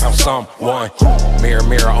I haven't found someone. Mirror,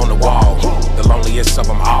 mirror on the wall, the loneliest of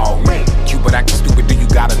them all. Cupid acting stupid, do you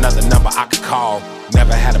got another number I could call?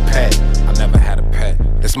 Never had a pet, I never had a pet.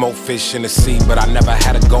 There's more fish in the sea, but I never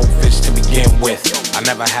had a goldfish to begin with. I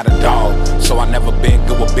never had a dog, so I never been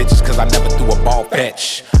good with bitches, cause I never threw a ball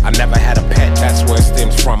fetch. I never had a pet, that's where it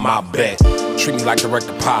stems from, my bet. Treat me like direct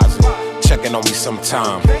deposit, checking on me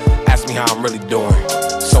sometime. Ask me how I'm really doing,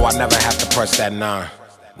 so I never have to press that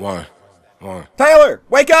 911. Tyler,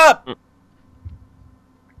 wake up!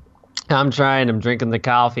 I'm trying. I'm drinking the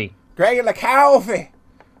coffee. Drinking the coffee.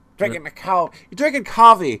 Drinking the coffee. You're drinking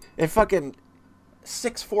coffee at fucking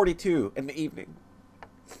 6:42 in the evening.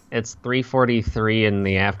 It's 3:43 in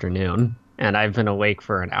the afternoon, and I've been awake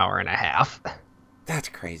for an hour and a half. That's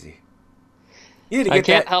crazy. You need to get I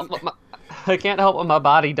can't help what my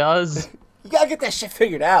body does. You gotta get that shit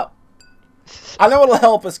figured out. I know it'll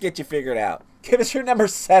help us get you figured out. Give us your number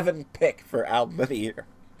 7 pick for album of the year.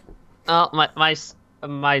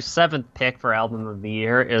 My 7th pick for album of the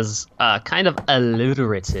year is kind of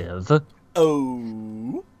alliterative.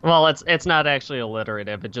 Oh. Well, it's not actually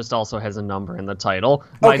alliterative. It just also has a number in the title.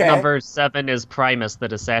 My number 7 is Primus, the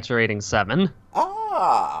Desaturating 7.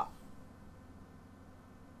 Ah.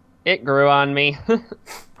 It grew on me.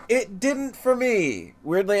 It didn't for me,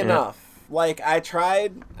 weirdly enough. Like, I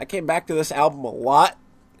came back to this album a lot,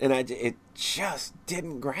 and it just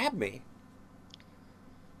didn't grab me.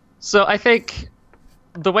 So I think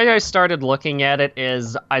the way I started looking at it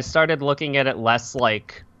is I started looking at it less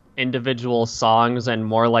like individual songs and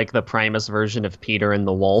more like the Primus version of Peter and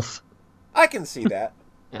the Wolf. I can see that.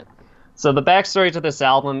 So the backstory to this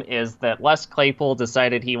album is that Les Claypool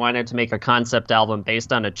decided he wanted to make a concept album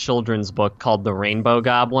based on a children's book called The Rainbow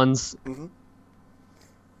Goblins. Mm-hmm.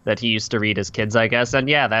 That he used to read as kids, I guess. And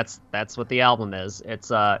yeah, that's what the album is.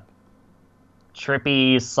 It's a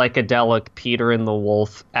trippy, psychedelic, Peter and the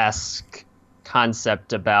Wolf-esque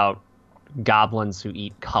concept about goblins who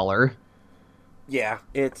eat color. Yeah,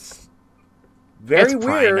 it's very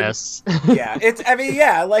weird. Primus.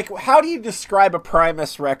 Yeah, like, how do you describe a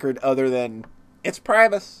Primus record other than it's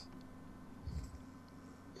Primus?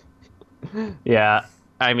 Yeah,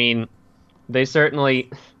 I mean, they certainly...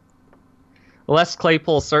 Les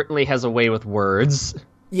Claypool certainly has a way with words.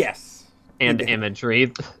 Yes. And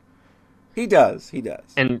imagery. He does.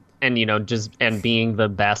 And you know, and being the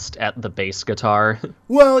best at the bass guitar.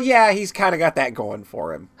 Well, yeah, he's kind of got that going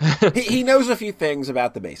for him. he knows a few things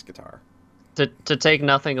about the bass guitar. To take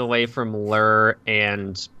nothing away from Lur,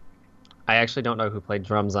 and I actually don't know who played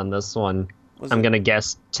drums on this one. I'm going to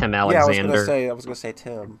guess Tim Alexander. Yeah, I was going to say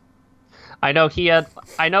Tim. I know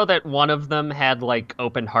that one of them had like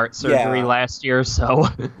open heart surgery last year, so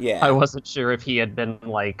yeah. I wasn't sure if he had been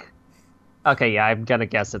like, okay, yeah, I'm gonna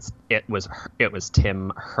guess it was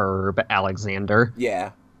Tim Herb Alexander.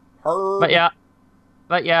 Yeah, Herb. But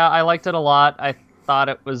yeah, I liked it a lot. I thought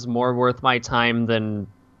it was more worth my time than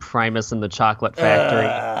Primus and the Chocolate Factory.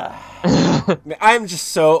 I'm just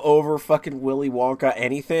so over fucking Willy Wonka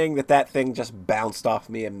anything that thing just bounced off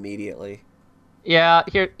me immediately.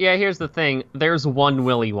 Here's the thing. There's one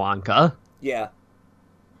Willy Wonka. Yeah.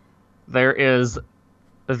 There is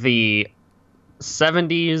the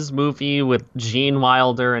 70s movie with Gene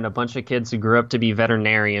Wilder and a bunch of kids who grew up to be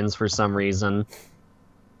veterinarians for some reason.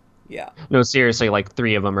 Yeah. No, seriously, like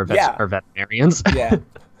 3 of them are veterinarians. Yeah.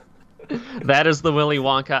 That is the Willy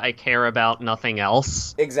Wonka I care about, nothing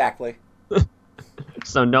else. Exactly.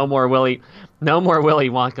 So no more Willy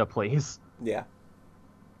Wonka, please. Yeah.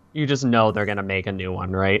 You just know they're gonna make a new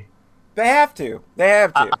one, right? They have to. They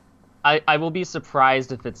have to. I will be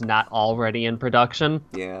surprised if it's not already in production.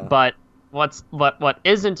 Yeah. But what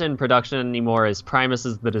isn't in production anymore is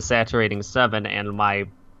Primus's The Desaturating 7 and my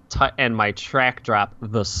track drop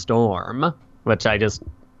The Storm, which I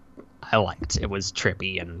liked. It was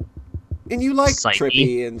trippy and you like psyche.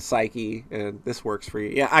 trippy and psyche, and this works for you.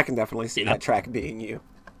 Yeah, I can definitely see that track being you.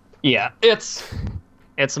 Yeah, it's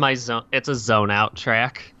my zone. It's a zone out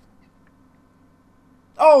track.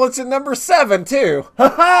 Oh, it's at number 7 too. Ha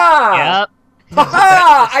ha! Yep. Ha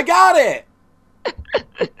ha! I got it.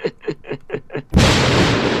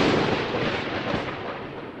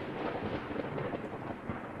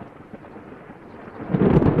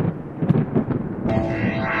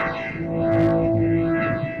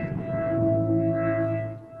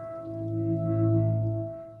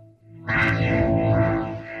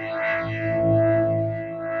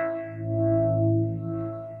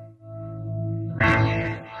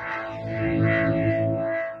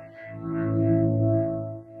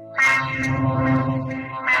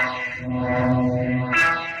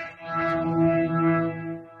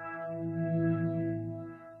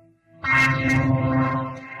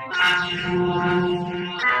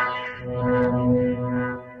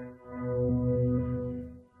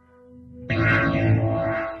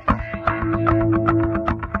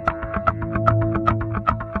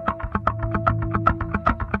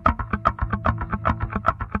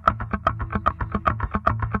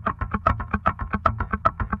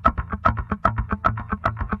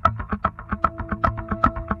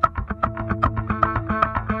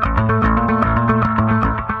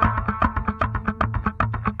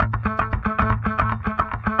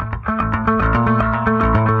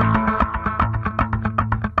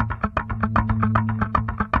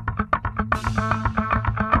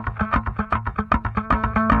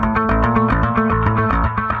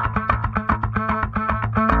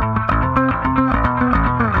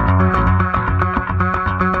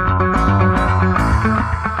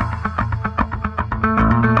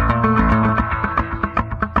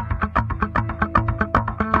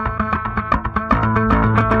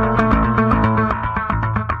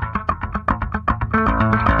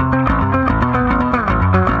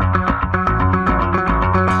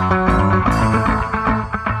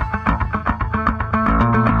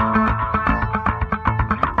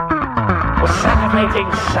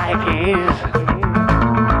 Scintillating psyches.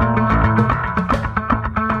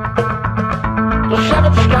 The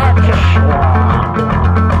seven start to swarm,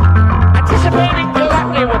 anticipating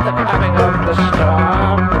gluttony with the coming of the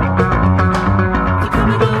storm. The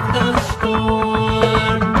coming of the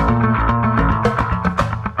storm.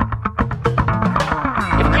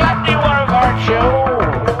 If gluttony were a virtue,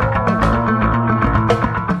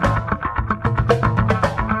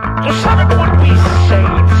 the seven would be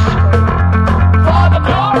saints. For the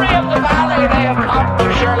glory of the valley they have come to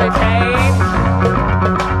surely tame.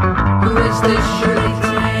 Who is this surely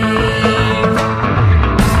tame?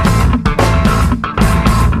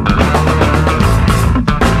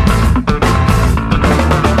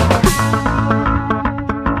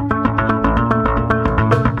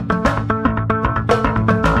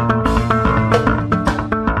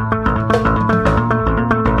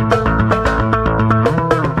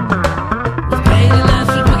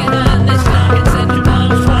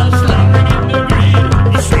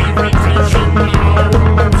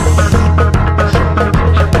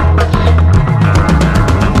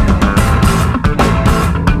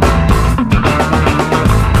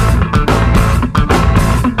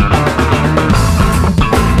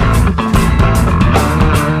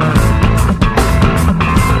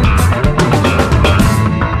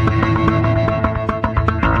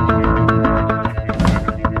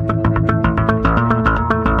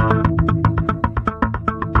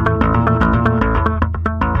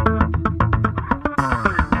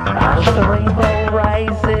 As the rainbow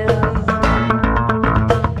rises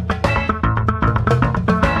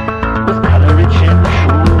with color rich and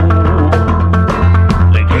true,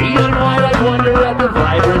 they gaze in wide-eyed wonder at the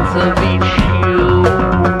vibrance of each hue.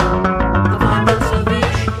 The vibrance of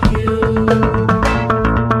each hue.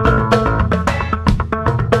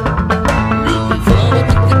 Leaping forward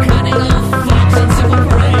with the cunning of fox and simple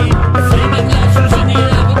prey, flaming lashes in the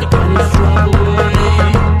air with the colors drop away.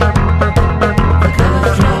 The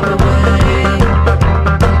colors drop away.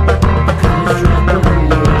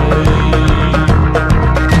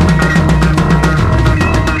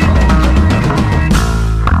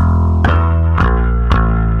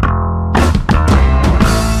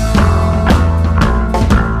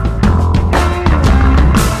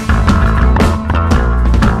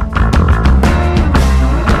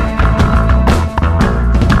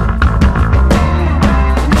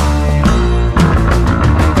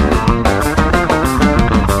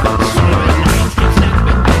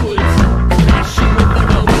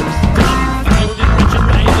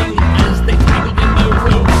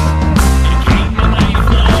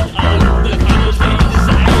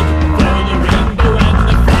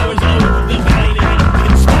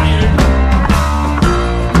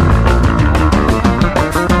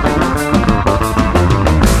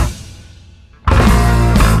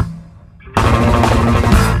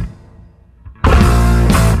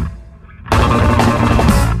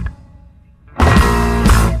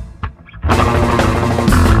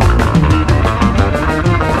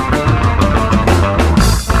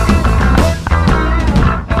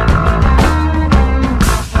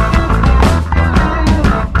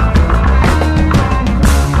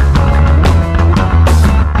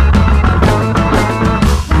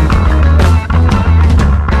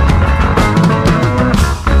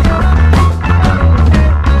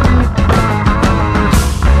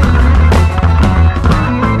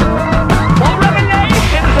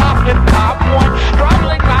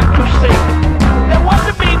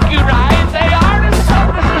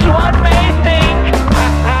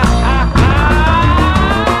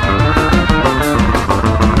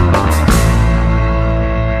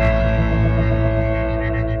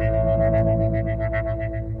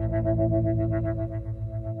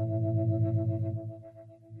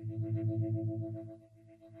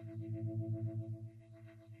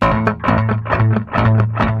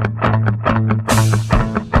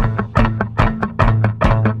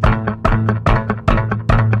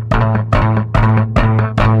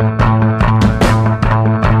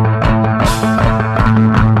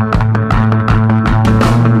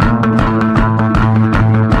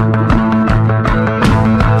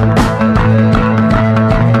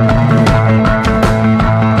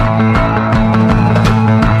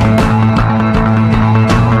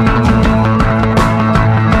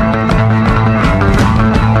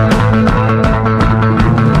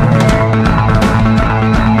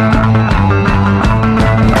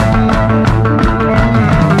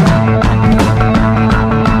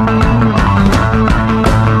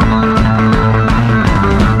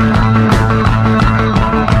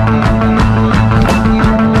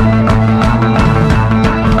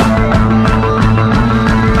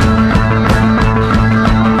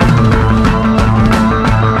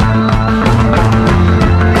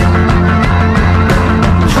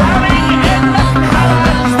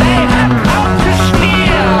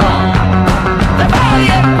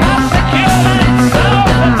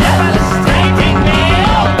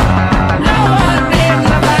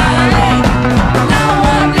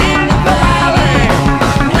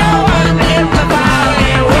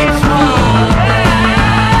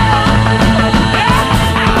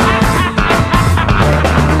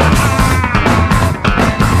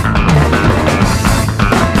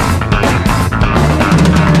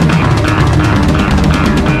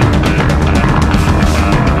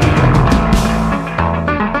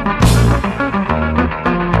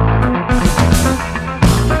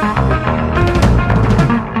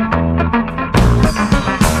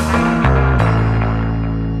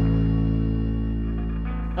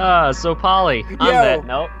 So Polly, on Yo. that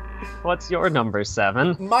note, what's your number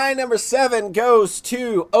 7? My number 7 goes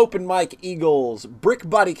to Open Mike Eagle's Brick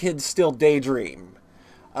Body Kids Still Daydream.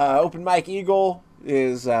 Open Mike Eagle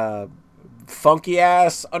is a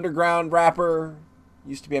funky-ass underground rapper.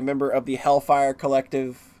 Used to be a member of the Hellfire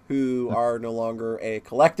Collective, who are no longer a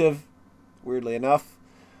collective, weirdly enough.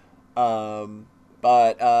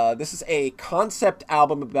 But this is a concept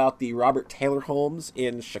album about the Robert Taylor homes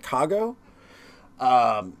in Chicago.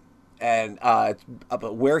 And it's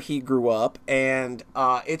about where he grew up. And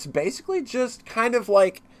it's basically just kind of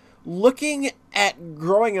like looking at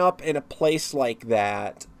growing up in a place like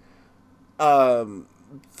that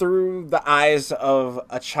through the eyes of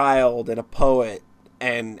a child and a poet,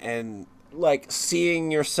 and like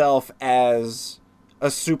seeing yourself as a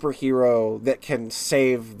superhero that can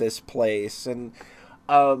save this place. And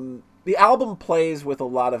the album plays with a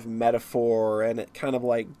lot of metaphor, and it kind of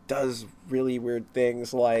like does really weird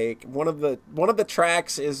things. Like one of the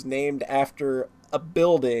tracks is named after a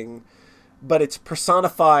building, but it's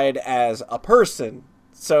personified as a person.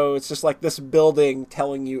 So it's just like this building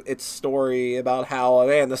telling you its story about how,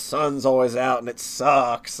 man, the sun's always out and it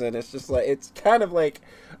sucks. And it's just like, it's kind of like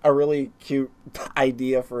a really cute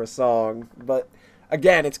idea for a song. But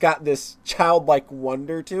again, it's got this childlike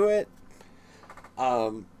wonder to it.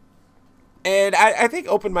 And I think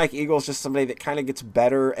Open Mike Eagle is just somebody that kind of gets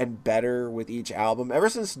better and better with each album. Ever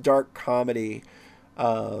since Dark Comedy,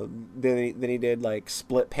 then he did like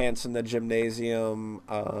Split Pants in the Gymnasium,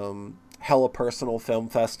 Hella Personal Film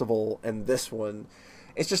Festival, and this one.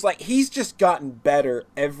 It's just like he's just gotten better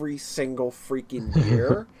every single freaking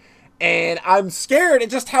year. And I'm scared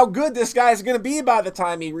at just how good this guy's going to be by the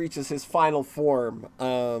time he reaches his final form.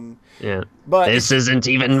 Yeah. But this isn't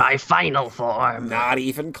even my final form. Not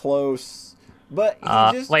even close. But he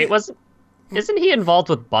just isn't he involved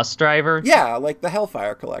with Bus Driver? Yeah, like the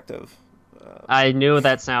Hellfire Collective. I knew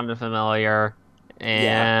that sounded familiar.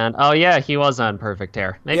 And oh yeah, he was on Perfect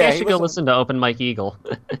Hair. Maybe I should go listen to Open Mike Eagle.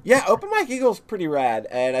 Yeah, Open Mike Eagle's pretty rad,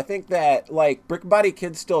 and I think that like Brick Body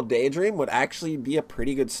Kids Still Daydream would actually be a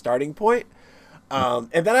pretty good starting point.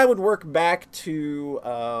 And then I would work back to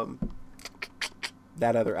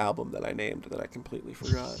that other album that I named that I completely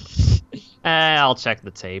forgot. I'll check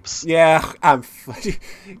the tapes. Yeah,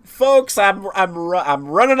 folks, I'm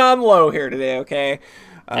running on low here today. Okay.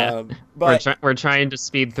 Yeah. But we're trying to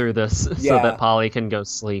speed through this so that Polly can go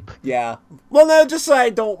sleep. Yeah. Well, no, just so I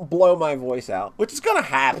don't blow my voice out, which is gonna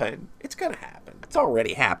happen. It's gonna happen. It's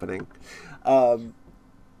already happening. Yeah,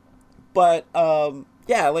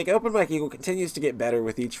 like Open Mike Eagle continues to get better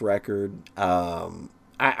with each record.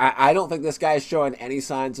 I don't think this guy's showing any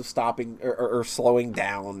signs of stopping or slowing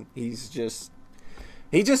down. He just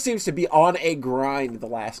seems to be on a grind the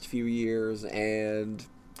last few years, and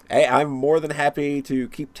hey, I'm more than happy to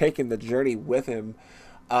keep taking the journey with him.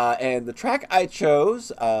 And the track I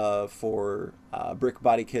chose for Brick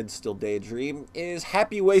Body Kids Still Daydream is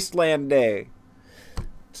Happy Wasteland Day.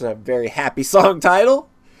 It's a very happy song title,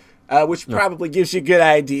 which probably gives you a good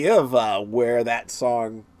idea of where that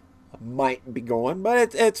song might be going.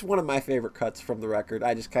 But it's one of my favorite cuts from the record.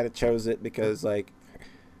 I just kind of chose it because, like,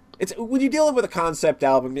 it's when you're dealing with a concept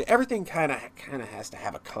album, everything kind of has to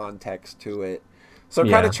have a context to it. So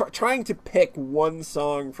kind of trying to pick one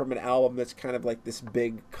song from an album that's kind of like this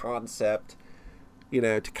big concept, you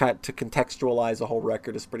know, to contextualize a whole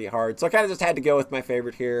record is pretty hard. So I kind of just had to go with my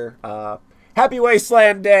favorite here. Happy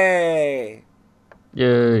Wasteland Day!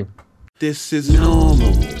 Yay. This is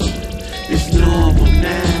normal. It's normal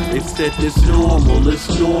now. They said this normal. It's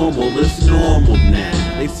normal. It's normal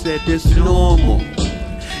now. They said this normal.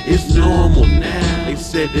 It's normal now. They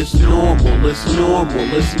said it's normal, it's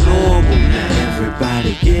normal, it's normal now.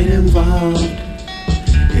 Everybody get involved.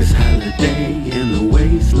 It's holiday in the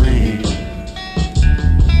wasteland.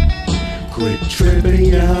 Quit tripping,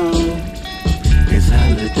 y'all. It's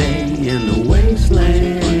holiday in the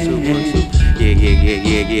wasteland.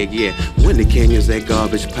 Yeah. When the king is that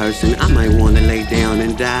garbage person, I might want to lay down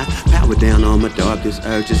and die. Power down on my darkest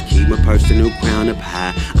urges, keep my personal crown up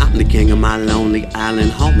high. I'm the king of my lonely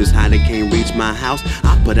island. Home is high, they can't reach my house.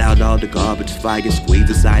 I put out all the garbage fire, squeeze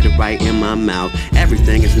the cider right in my mouth.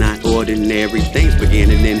 Everything is not ordinary, things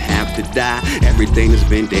beginning and have to die. Everything has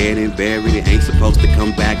been dead and buried, it ain't supposed to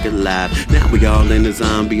come back alive. Now we all in a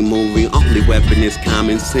zombie movie, only weapon is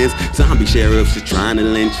common sense. Zombie sheriffs are trying to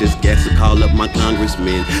lynch us, guess I call up my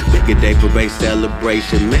congressmen. playing. Pick a day for a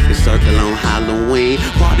celebration. Make a circle on Halloween.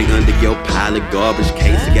 Party under your pile of garbage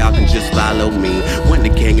case so y'all can just follow me. When the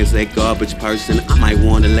king is a garbage person, I might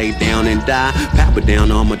wanna lay down and die. Power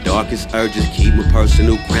down on my darkest urges. Keep my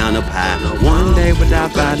personal crown up high. One day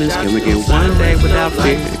without violence. Can we get one day without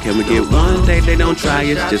fear? Can we get one day they don't try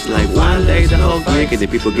us? Just like one day the whole year. Can the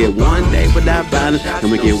people get one day without violence? Can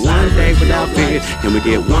we get one day without fear? Can we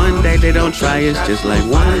get one day they don't try us? Just like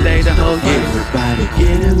one day the whole year. Everybody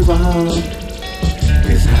get involved.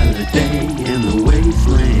 It's holiday in the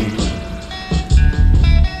wasteland.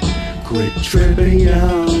 Quit tripping,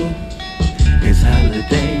 y'all. It's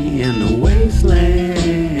holiday in the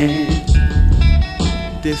wasteland.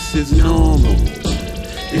 This is normal.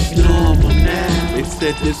 It's normal now. They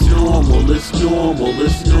said it's normal. It's normal.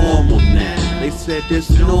 It's normal now. They said it's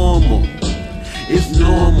normal. It's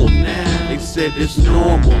normal now. They said it's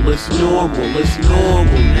normal. It's normal. It's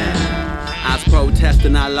normal now. I was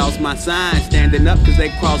protesting, I lost my sign. Standing up cause they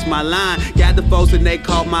crossed my line. Got the folks and they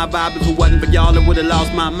caught my vibe. If it wasn't for y'all, I would've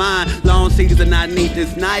lost my mind. Long season, I need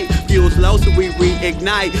this night. Fuel's low, so we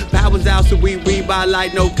reignite. Power's out, so we read by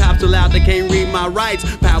light. No cops allowed, they can't read my rights.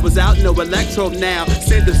 Power's out, no electro now.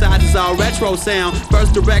 Synthesizers all retro sound.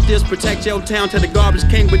 First directives, protect your town. Tell the garbage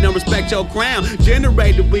king, but don't respect your crown.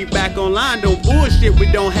 Generator, we back online. Don't bullshit, we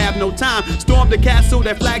don't have no time. Storm the castle,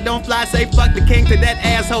 that flag don't fly. Say fuck the king till that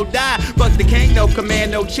asshole die. Fuck the king, no command,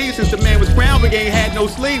 no chief. Since the man was crowned, we ain't had no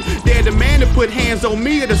sleep. They're the man to put hands on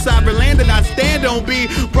me. At the sovereign land that I stand on be.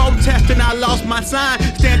 Protesting, I lost my sign.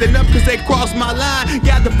 Standing up cause they crossed my line.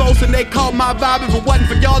 Got the folks and they caught my vibe. If it wasn't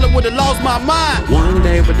for y'all, I would've lost my mind. One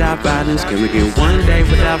day without violence. Can we get one day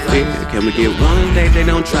without fear? Can we get one day they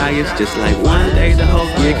don't try us? Just like one day the whole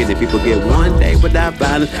year. Can the people get one day without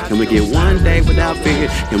violence? Can we get one day without fear?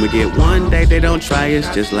 Can we get one day they don't try us?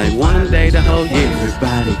 Just like one day the whole year.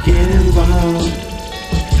 Everybody get involved.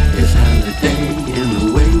 It's holiday in the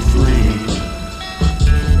wasteland.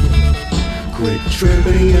 Quit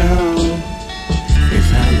tripping, y'all.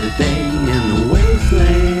 It's holiday in the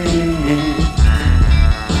wasteland.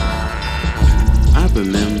 I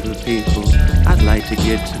remember people I'd like to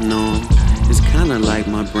get to know 'em. It's kinda like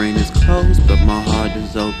my brain is closed, but my heart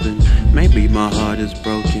is open. Maybe my heart is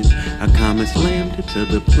broken. A comet slammed it to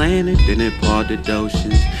the planet, then it parted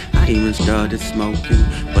oceans. I even started smoking,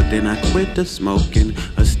 but then I quit the smoking.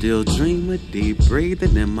 A still dreamer, deep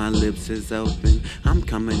breathing, and my lips is open. I'm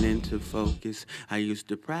coming into focus. I used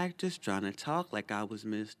to practice trying to talk like I was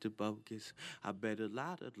Mr. Bogus. I bet a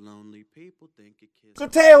lot of lonely people think it kills. So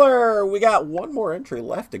Taylor, we got one more entry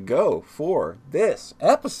left to go for this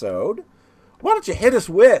episode. Why don't you hit us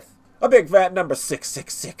with a big fat number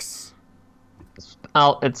 666?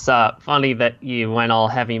 Oh, it's funny that you went all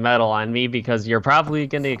heavy metal on me because you're probably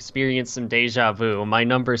going to experience some deja vu. My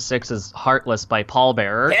number 6 is Heartless by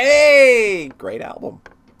Pallbearer. Hey! Great album.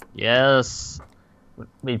 Yes.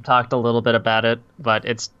 We've talked a little bit about it, but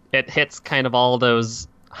it hits kind of all those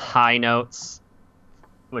high notes,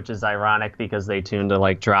 which is ironic because they tune to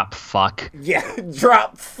like drop fuck. Yeah,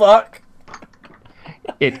 drop fuck.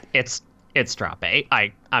 It's drop A.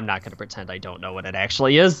 I'm not going to pretend I don't know what it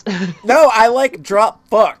actually is. No, I like drop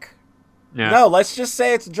fuck. Yeah. No, let's just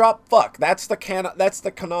say it's drop fuck. That's the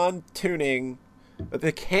canon tuning.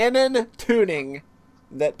 The canon tuning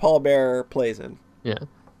that Pallbearer plays in. Yeah.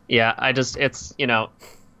 Yeah,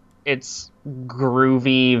 it's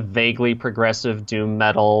groovy, vaguely progressive doom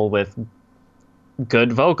metal with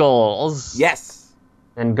good vocals. Yes.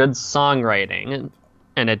 And good songwriting.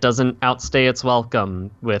 And it doesn't outstay its welcome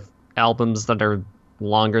with albums that are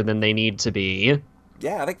longer than they need to be.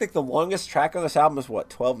 Yeah, I think the longest track on this album is,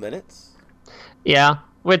 12 minutes? Yeah,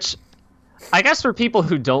 which I guess for people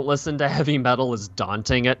who don't listen to heavy metal is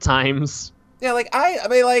daunting at times. Yeah,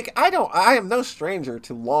 I am no stranger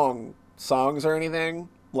to long songs or anything.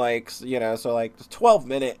 So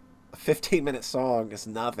 12-minute, 15-minute song is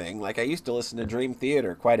nothing. I used to listen to Dream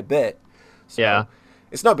Theater quite a bit. So yeah.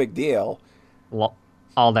 It's no big deal.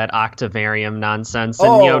 All that Octavarium nonsense.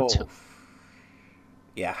 And,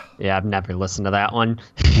 yeah. Yeah, I've never listened to that one.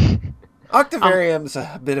 Octavarium's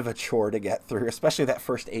a bit of a chore to get through, especially that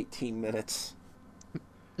first 18 minutes.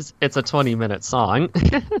 It's a 20-minute song.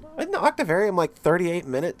 Isn't Octavarium 38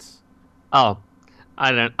 minutes? Oh,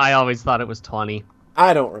 I always thought it was 20.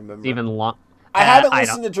 I don't remember. Even long. I haven't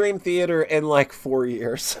listened to Dream Theater in 4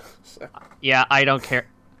 years. So. Yeah, I don't care.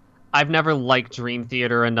 I've never liked Dream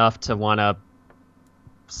Theater enough to want to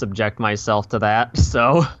subject myself to that,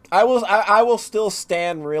 so I will still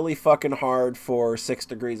stand really fucking hard for 6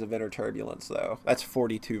 Degrees of Inner Turbulence, though. That's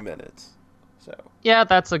 42 minutes. So yeah,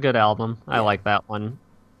 that's a good album. I like that one.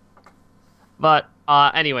 But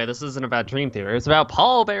Anyway, this isn't about Dream Theater. It's about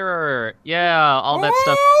Pallbearer. Yeah, all that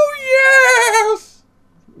stuff. Oh, yes!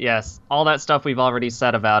 Yes, all that stuff we've already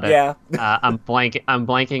said about it. Yeah. I'm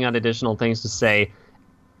blanking on additional things to say.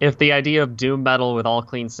 If the idea of doom metal with all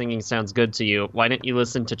clean singing sounds good to you, why didn't you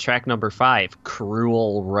listen to track number 5,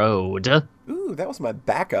 Cruel Road? Ooh, that was my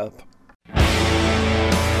backup.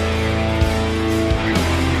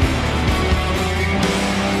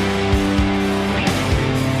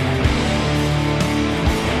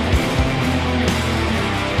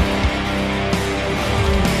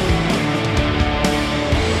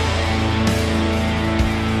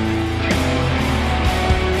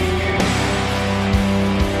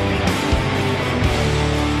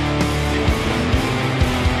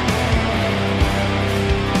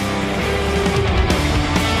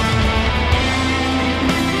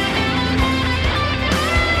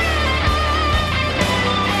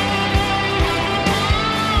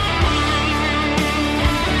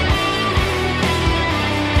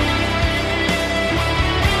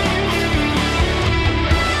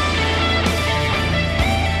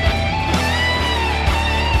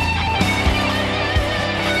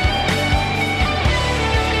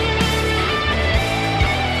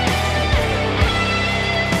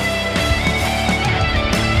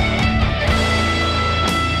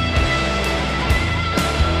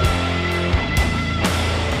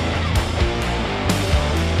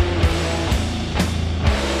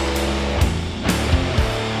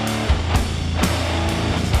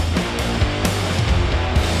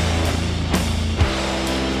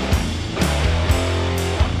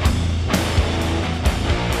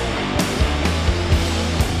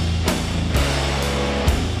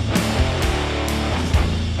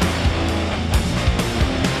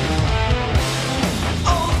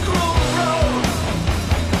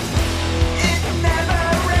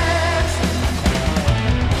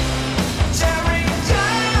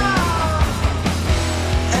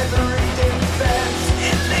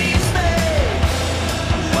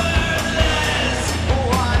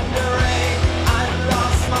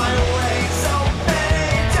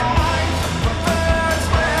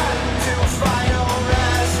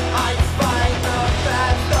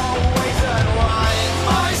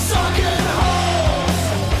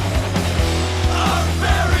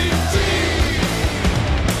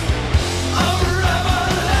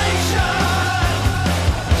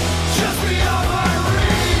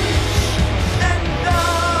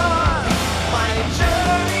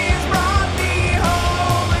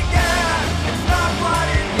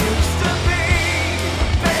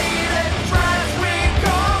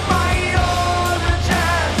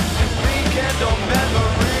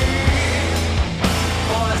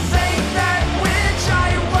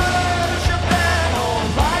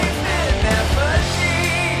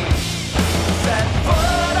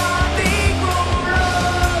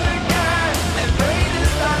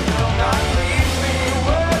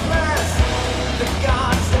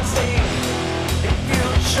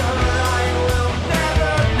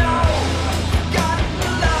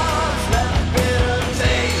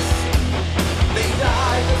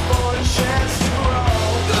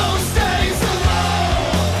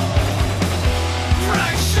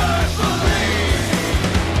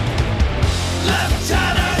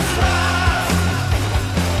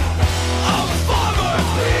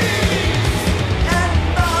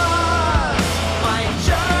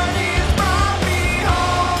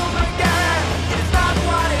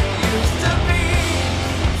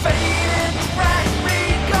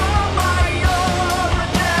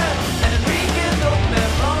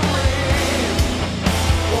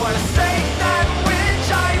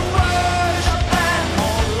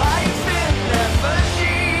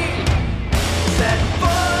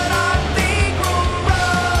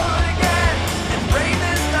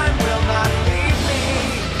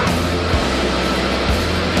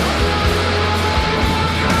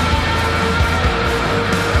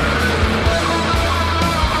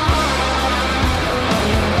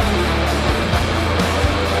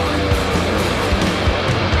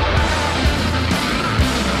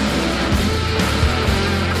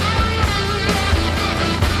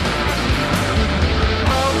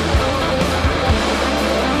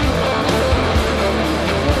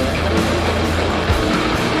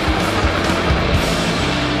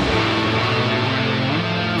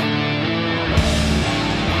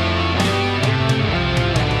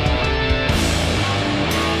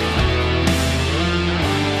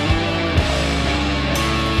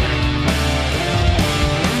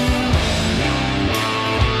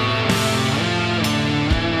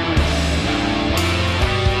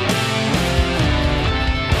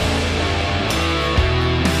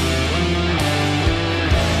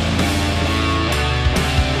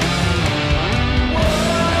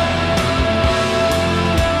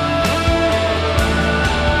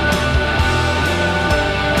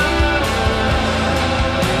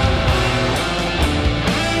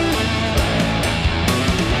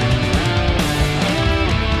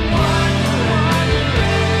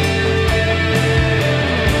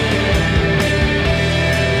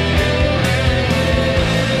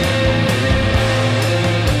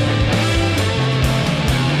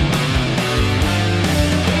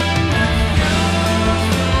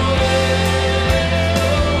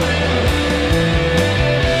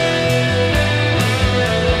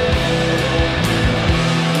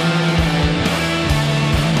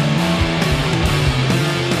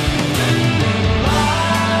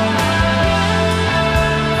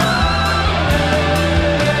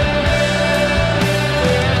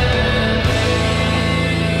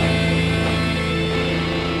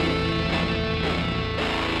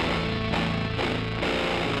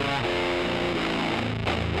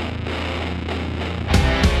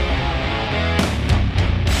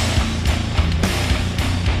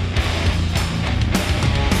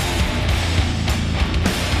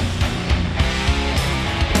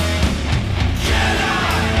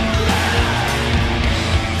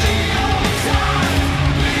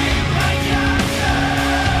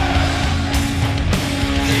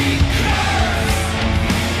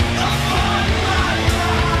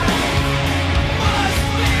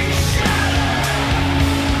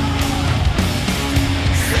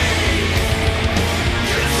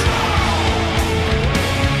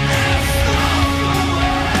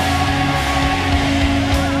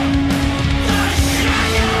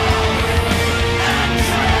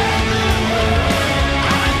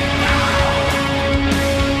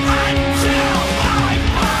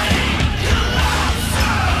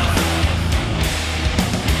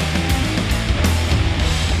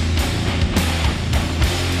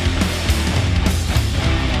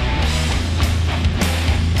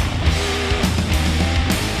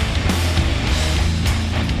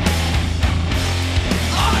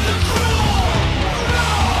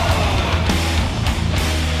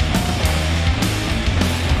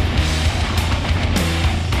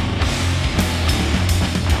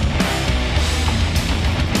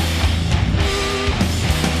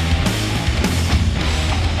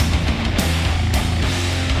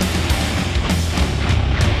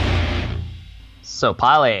 So,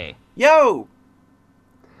 Polly, Yo!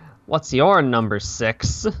 what's your number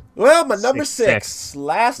 6? Well, my number 6. Six.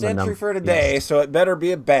 Last The entry num- for today, yes. so it better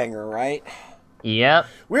be a banger, right? Yep.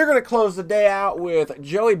 We're going to close the day out with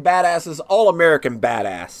Joey Badass's All-American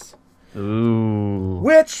Badass. Ooh.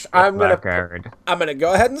 Which I'm going record. to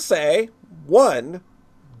go ahead and say, one,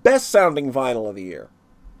 best sounding vinyl of the year.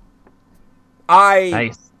 I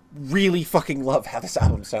Nice. really fucking love how this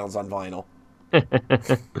album sounds on vinyl.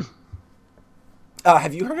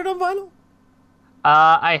 Have you heard it on vinyl?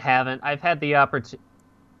 I haven't. I had the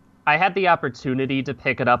opportunity to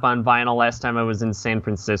pick it up on vinyl last time I was in San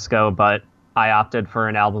Francisco, but I opted for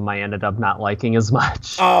an album I ended up not liking as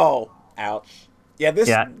much. Oh, ouch. Yeah,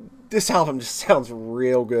 this album just sounds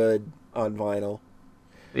real good on vinyl.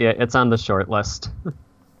 Yeah, it's on the short list.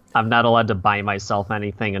 I'm not allowed to buy myself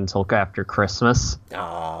anything until after Christmas.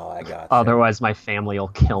 Oh, I got you. Otherwise, my family will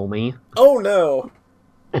kill me. Oh, no.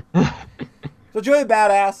 So Joey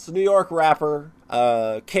Badass, New York rapper,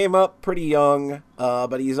 came up pretty young,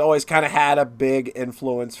 but he's always kind of had a big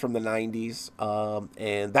influence from the 90s.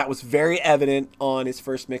 And that was very evident on his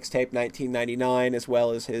first mixtape, 1999, as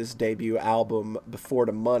well as his debut album, Before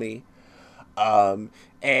the Money.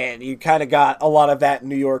 And you kind of got a lot of that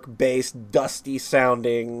New York-based,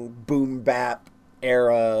 dusty-sounding, boom-bap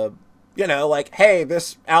era, you know, like, hey,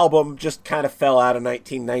 this album just kind of fell out of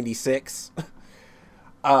 1996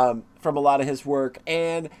 from a lot of his work.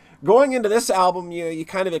 And going into this album, you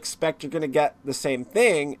kind of expect you're going to get the same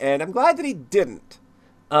thing, and I'm glad that he didn't.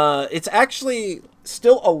 It's actually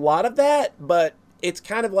still a lot of that, but it's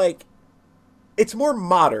kind of like, it's more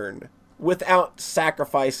modern without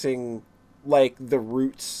sacrificing like the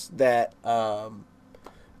roots that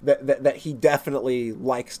that he definitely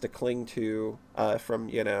likes to cling to from,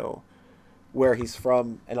 you know, where he's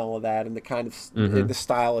from and all of that, and the kind of the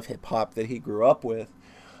style of hip hop that he grew up with.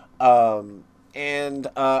 And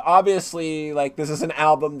obviously, like, this is an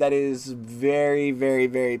album that is very, very,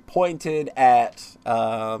 very pointed at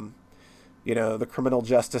you know, the criminal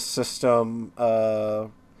justice system,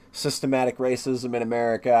 systematic racism in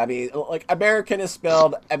America. I mean, like, American is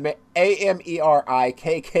spelled Amerikkan.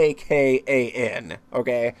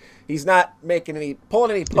 Okay, he's not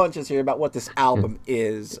pulling any punches here about what this album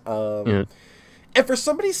is. And for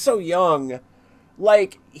somebody so young,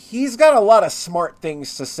 like, he's got a lot of smart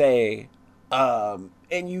things to say, and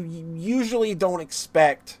you usually don't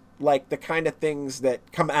expect like the kind of things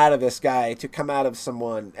that come out of this guy to come out of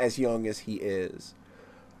someone as young as he is.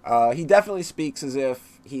 He definitely speaks as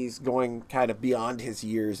if he's going kind of beyond his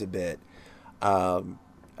years a bit, to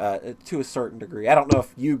a certain degree. I don't know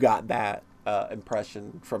if you got that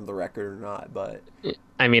impression from the record or not, but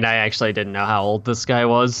I mean, I actually didn't know how old this guy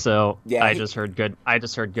was, so yeah, I just heard good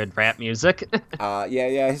rap music.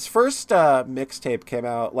 Yeah. His first mixtape came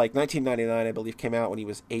out like 1999, I believe, came out when he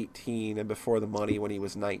was 18, and Before the Money when he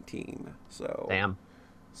was 19. So damn.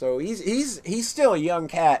 So he's still a young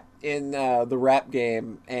cat in the rap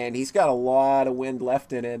game, and he's got a lot of wind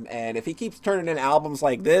left in him. And if he keeps turning in albums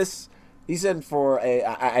like this, he's in for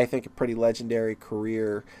I think a pretty legendary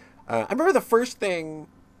career. I remember the first thing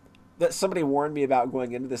that somebody warned me about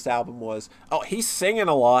going into this album was, oh, he's singing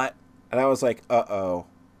a lot, and I was like, oh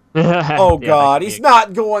God, he's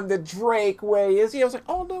not going the Drake way, is he? I was like,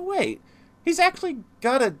 oh no, wait, he's actually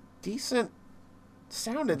got a decent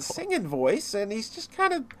sounding singing voice, and he's just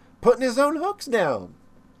kind of putting his own hooks down.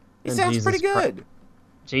 He sounds pretty good.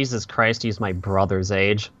 Jesus Christ, he's my brother's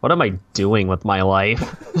age. What am I doing with my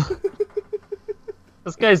life?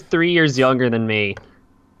 This guy's 3 years younger than me.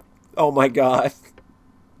 Oh my God.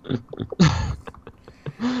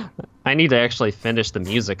 I need to actually finish the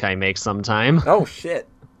music I make sometime. Oh shit.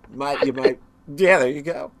 You might yeah, there you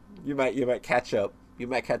go. You might catch up. You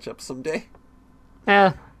might catch up someday.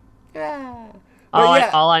 Yeah. Yeah.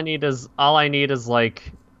 All I need is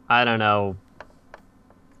like, I don't know.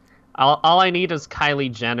 All I need is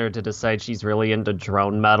Kylie Jenner to decide she's really into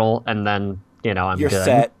drone metal, and then, you know, You're good.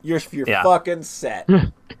 set. You're fucking set.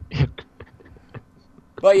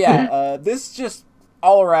 But yeah, this just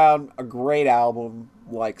all around a great album,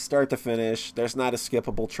 like start to finish. There's not a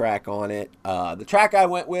skippable track on it. The track I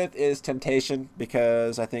went with is Temptation,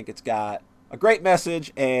 because I think it's got a great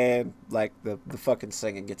message, and like the fucking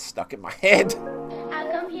singing gets stuck in my head. I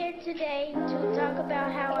come here today to talk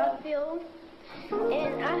about how I feel,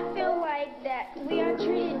 and I feel like that we are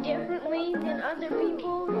treated differently than other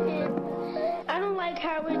people, and I don't like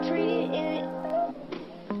how we're treated, and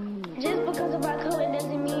just because of our color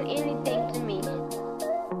doesn't mean anything to me.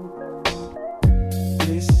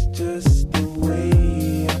 It's just the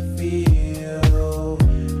way I feel.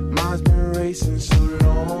 Mine's been racing so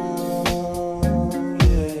long,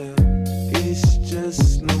 yeah. It's just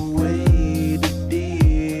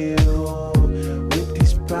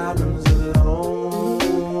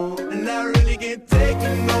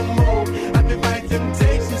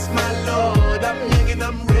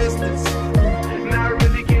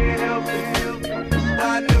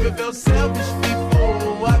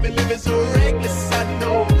living so reckless, I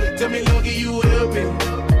know. Tell me, Logie, you help me.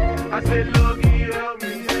 I said, Logie, you help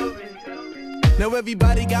me. Now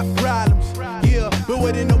everybody got problems, yeah, but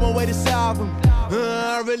waiting no one way to solve them.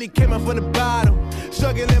 I really came up from the bottom,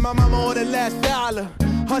 struggling my mama on the last dollar.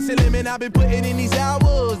 Hustling, man, I've been putting in these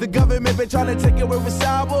hours. The government been trying to take away what's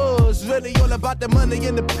ours. Really all about the money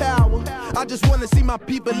and the power. I just wanna see my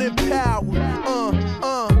people in power.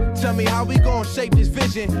 Tell me how we gon' shape this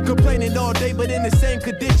vision. Complaining all day, but in the same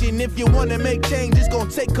condition. If you wanna make change, it's gon'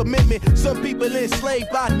 take commitment. Some people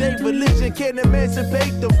enslaved by their religion. Can't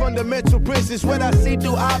emancipate the fundamental principles. When I see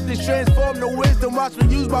through optics, transform the wisdom. Watch me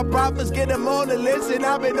use my prophets, get them on the list. And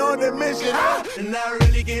I've been on a mission. And I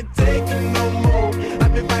really can't take it no more.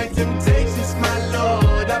 I've been fighting temptations, my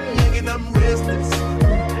Lord. I'm young and I'm restless.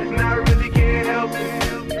 And I really can't help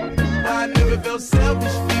it. I never felt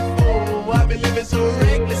selfish before. I've been living so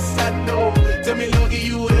reckless, I know. Tell me, Logie,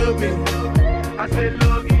 you help me. I said,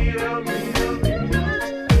 Logie, you help me.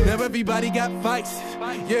 Now everybody got vices,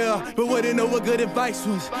 yeah, but wouldn't know what good advice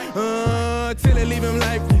was. Till they leave him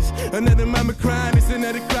lifeless. Another mama crying, it's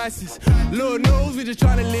another crisis. Lord knows we just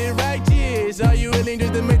trying to live righteous. Are you willing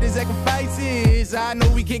just to make the sacrifices? I know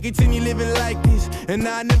we can't continue living like this, and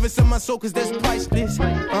I never sell my soul cause that's priceless.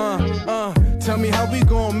 Tell me how we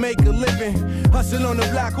gon' make a living. Hustle on the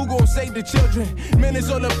block, who gon' save the children? Man, it's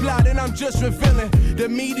all a plot and I'm just revealing. The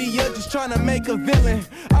media just trying to make a villain.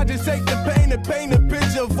 I just take the pain and paint a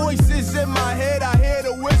picture. Voices in my head, I hear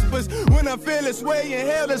the whispers. When I feel this way,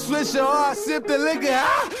 inhale the swisher, or I sip the liquor.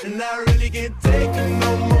 And I really can't take it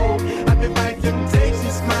no more. I've been fighting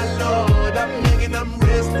temptations, my Lord. I'm young and I'm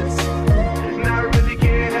restless. And I really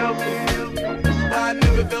can't help it. I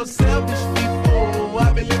never felt selfish before.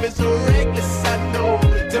 I've been living so reckless, I know.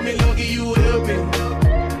 Tell me, Logie, you help me.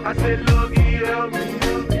 I said, Logie, you help me.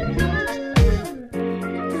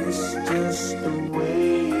 It's just the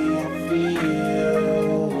way I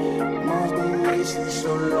feel. Mom's been wasting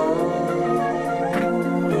so long.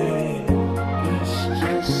 It's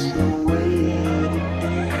just the way to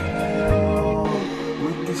deal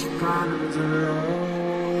with these problems alone.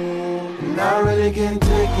 And I really can't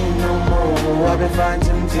take it no more. I've been fighting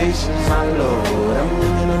temptations, my Lord. I'm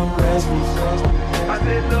living on restless. I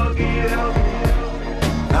said, Logie, you help me.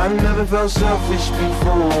 I've never felt selfish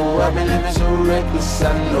before. I've been living so reckless, I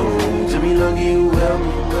know. Tell me, Logie, you help me,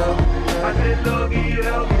 well. I said, Logie, you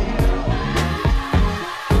help me.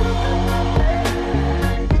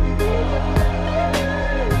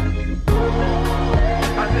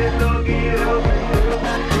 I said, Logie, you help me.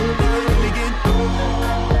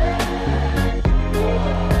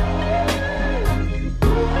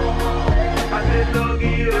 I said,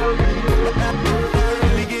 Logie, you help me.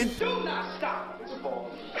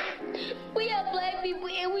 We are black people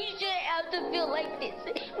and we shouldn't have to feel like this.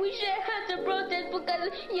 We shouldn't have to protest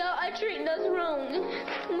because y'all are treating us wrong.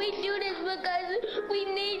 We do this because we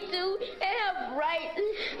need to and have rights.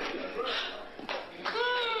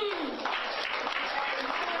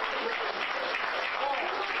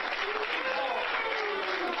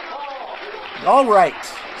 All right,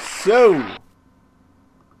 so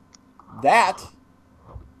that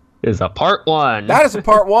is a part one. That is a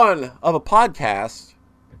part one of a podcast.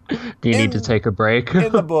 Do you need to take a break?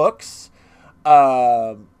 In the books.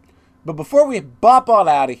 But before we bop on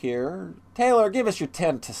out of here, Taylor, give us your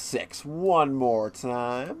 10 to 6 one more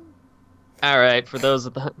time. All right, for those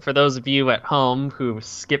of you at home who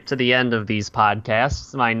skipped to the end of these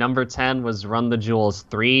podcasts, my number 10 was Run the Jewels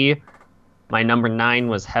 3. My number 9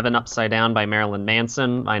 was Heaven Upside Down by Marilyn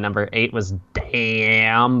Manson. My number 8 was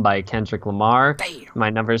Damn by Kendrick Lamar. Damn. My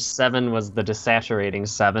number 7 was The Desaturating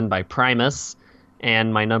 7 by Primus.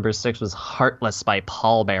 And my number 6 was Heartless by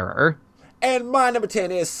Pallbearer. And my number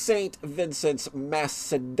 10 is St. Vincent's Mass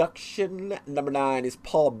Seduction. Number 9 is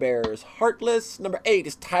Pallbearer's Heartless. Number 8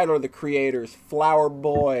 is Tyler, the Creator's Flower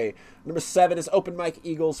Boy. Number 7 is Open Mike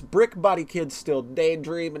Eagle's Brick Body Kids Still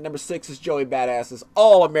Daydream. And number 6 is Joey Badass's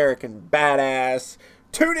All American Badass.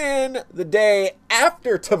 Tune in the day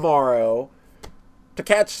after tomorrow to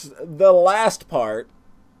catch the last part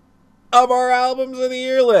of our Albums of the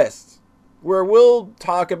Year list, where we'll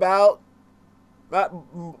talk about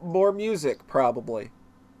more music, probably.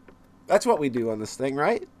 That's what we do on this thing,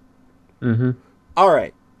 right? Mm-hmm. All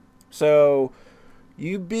right. So,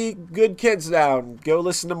 you be good kids now and go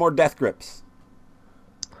listen to more Death Grips.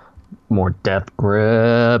 More Death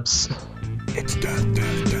Grips. It's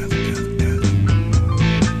Death.